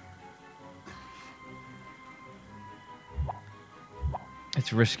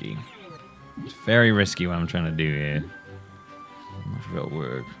 It's risky. It's very risky what I'm trying to do here. I'm not sure if it'll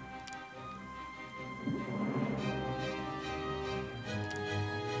work.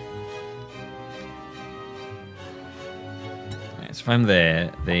 Right, so if I'm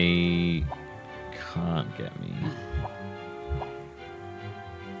there, they can't get me.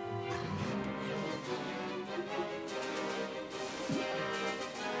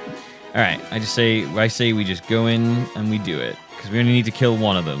 Alright, I say we just go in and we do it. Because we only need to kill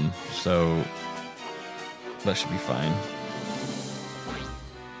one of them, so that should be fine.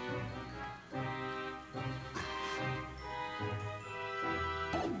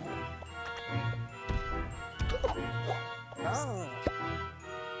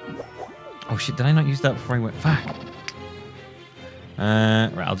 Oh shit, did I not use that before I went? Fuck.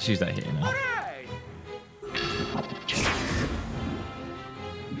 Right, I'll just use that here now.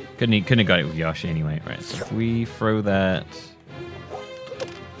 Couldn't have got it with Yoshi anyway. Right, so if we throw that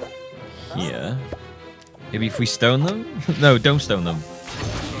here. Maybe if we stone them? No, don't stone them.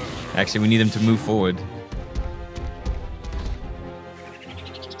 Actually, we need them to move forward.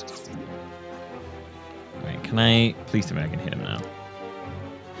 Right, can I... Please tell me I can hit him now.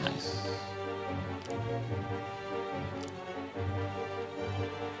 Nice.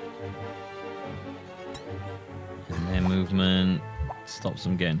 And their movement stops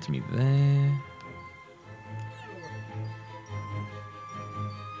them getting to me there.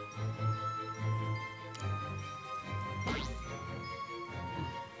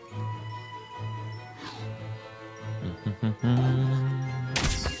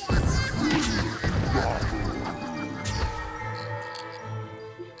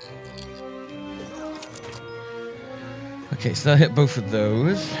 Okay, so that hit both of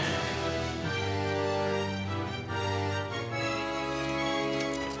those.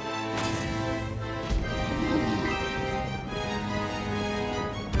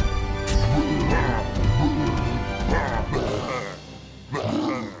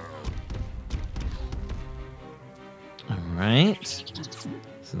 Alright.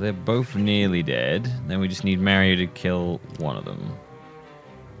 So they're both nearly dead. Then we just need Mario to kill one of them.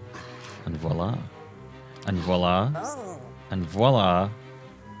 And voila. And voila. And voila.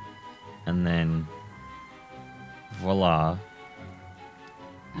 And then voila.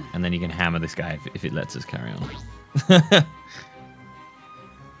 And then you can hammer this guy if it lets us carry on.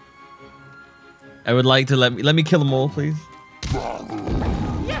 I would like to let me kill them all, please.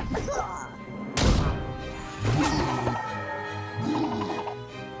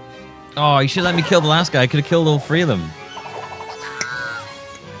 Oh, you should let me kill the last guy. I could have killed all 3 of them.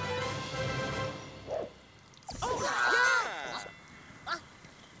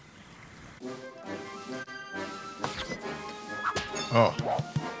 Oh.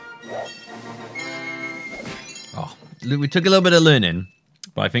 Oh. We took a little bit of learning,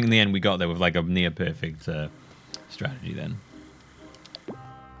 but I think in the end we got there with like a near perfect strategy then.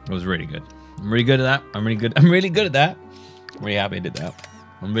 It was really good. I'm really good at that. I'm really good at that. I'm really happy I did that.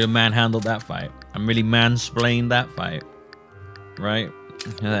 I'm really manhandled that fight. I'm really mansplained that fight. right?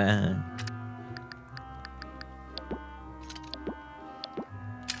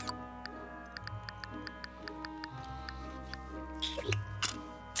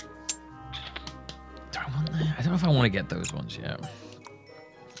 I don't know if I want to get those ones yet.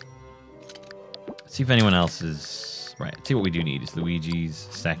 Let's see if anyone else is... Right, let's see what we do need. Is Luigi's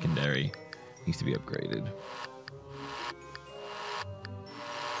secondary. Needs to be upgraded.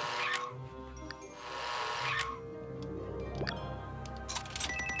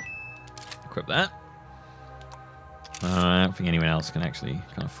 Equip that. I don't think anyone else can actually...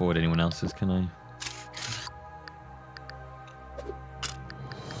 Can't afford anyone else's, can I?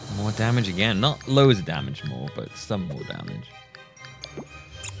 More damage again. Not loads of damage more, but some more damage.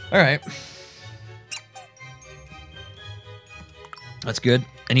 Alright. That's good.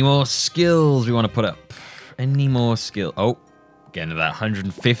 Any more skills we want to put up? Any more skill? Oh, getting to that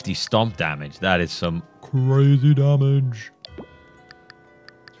 150 stomp damage. That is some crazy damage.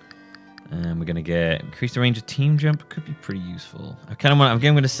 And we're gonna get increase the range of team jump. Could be pretty useful. I kind of want. I'm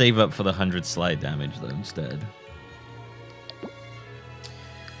going to save up for the 100 slide damage though instead.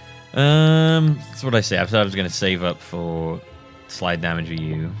 That's what I say. I thought I was going to save up for slide damage for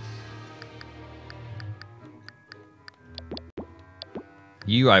you.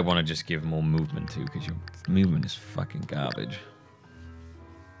 You, I want to just give more movement to, because your movement is fucking garbage.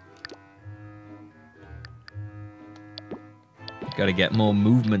 Gotta get more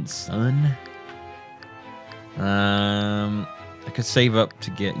movement, son. I could save up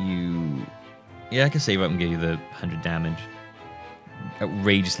to get you... Yeah, I could save up and get you the 100 damage.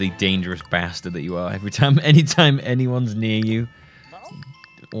 Outrageously dangerous bastard that you are. Anytime anyone's near you,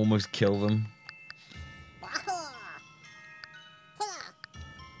 almost kill them.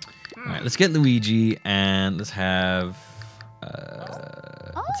 Alright, let's get Luigi and let's have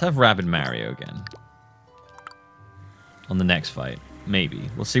Rabbid Mario again. On the next fight. Maybe.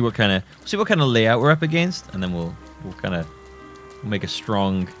 We'll see what kind of layout we're up against, and then we'll make a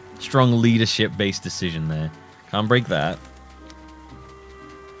strong leadership based decision there. Can't break that.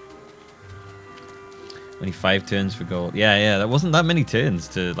 Only 5 turns for gold. Yeah, that wasn't that many turns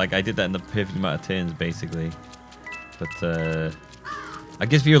to... Like, I did that in the perfect amount of turns, basically. But, I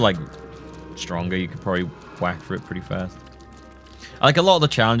guess if you're, like, stronger, you could probably whack for it pretty fast. Like, a lot of the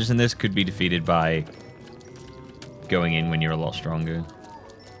challenges in this could be defeated by going in when you're a lot stronger.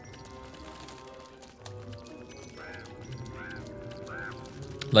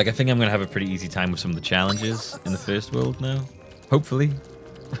 Like, I think I'm going to have a pretty easy time with some of the challenges in the first world now. Hopefully.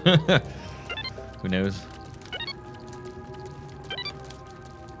 Who knows?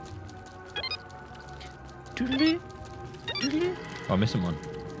 Oh, I'm missing one.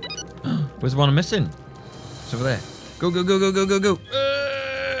 Where's the one I'm missing? It's over there. Go, go, go, go, go, go, go.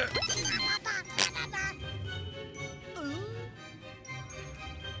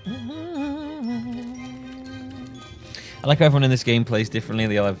 I like how everyone in this game plays differently.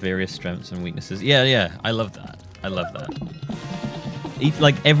 They all have various strengths and weaknesses. Yeah, I love that. I love that.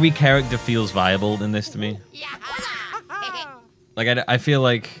 Like, every character feels viable in this to me. Like, I feel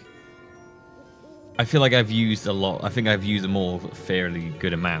like I've used a lot. I think I've used them all a fairly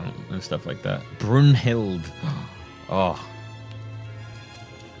good amount and stuff like that. Brunhild. Oh.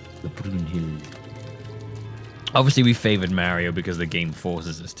 The Brunhild. Obviously, we favored Mario because the game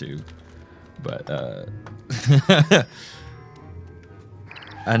forces us to. But,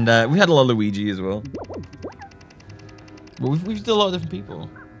 and we had a lot of Luigi as well. But we've done a lot of different people.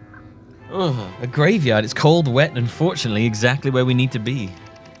 Ugh, a graveyard. It's cold, wet, and unfortunately exactly where we need to be.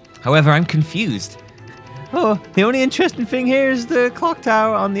 However, I'm confused. Oh, the only interesting thing here is the clock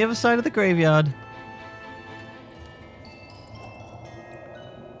tower on the other side of the graveyard.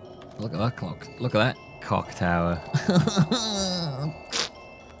 Look at that clock. Look at that cock tower.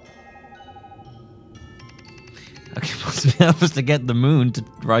 How can you possibly help us to get the moon to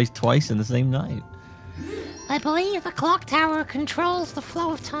rise twice in the same night? I believe the clock tower controls the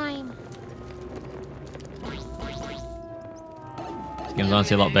flow of time. This game's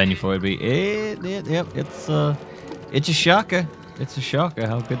honestly a lot better than you thought it'd be. Yep, it's a shocker. It's a shocker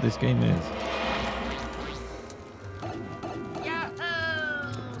how good this game is.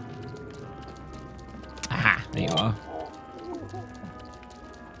 Aha, there you are.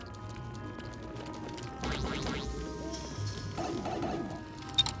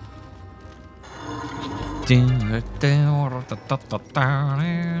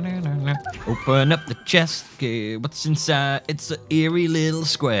 Open up the chest, what's inside? It's an eerie little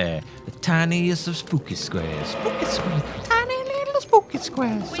square, the tiniest of spooky squares. Spooky square, Tiny little spooky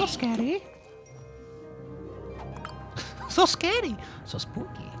squares. So scary. So scary. so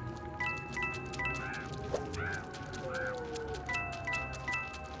spooky.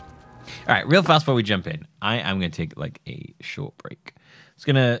 All right, real fast before we jump in, I am going to take like a short break. Just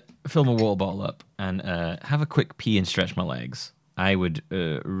going to fill my water bottle up and have a quick pee and stretch my legs. I would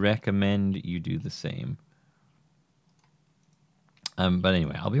recommend you do the same. But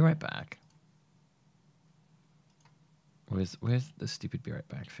anyway, I'll be right back. Where's the stupid be right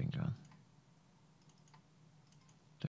back thing gone?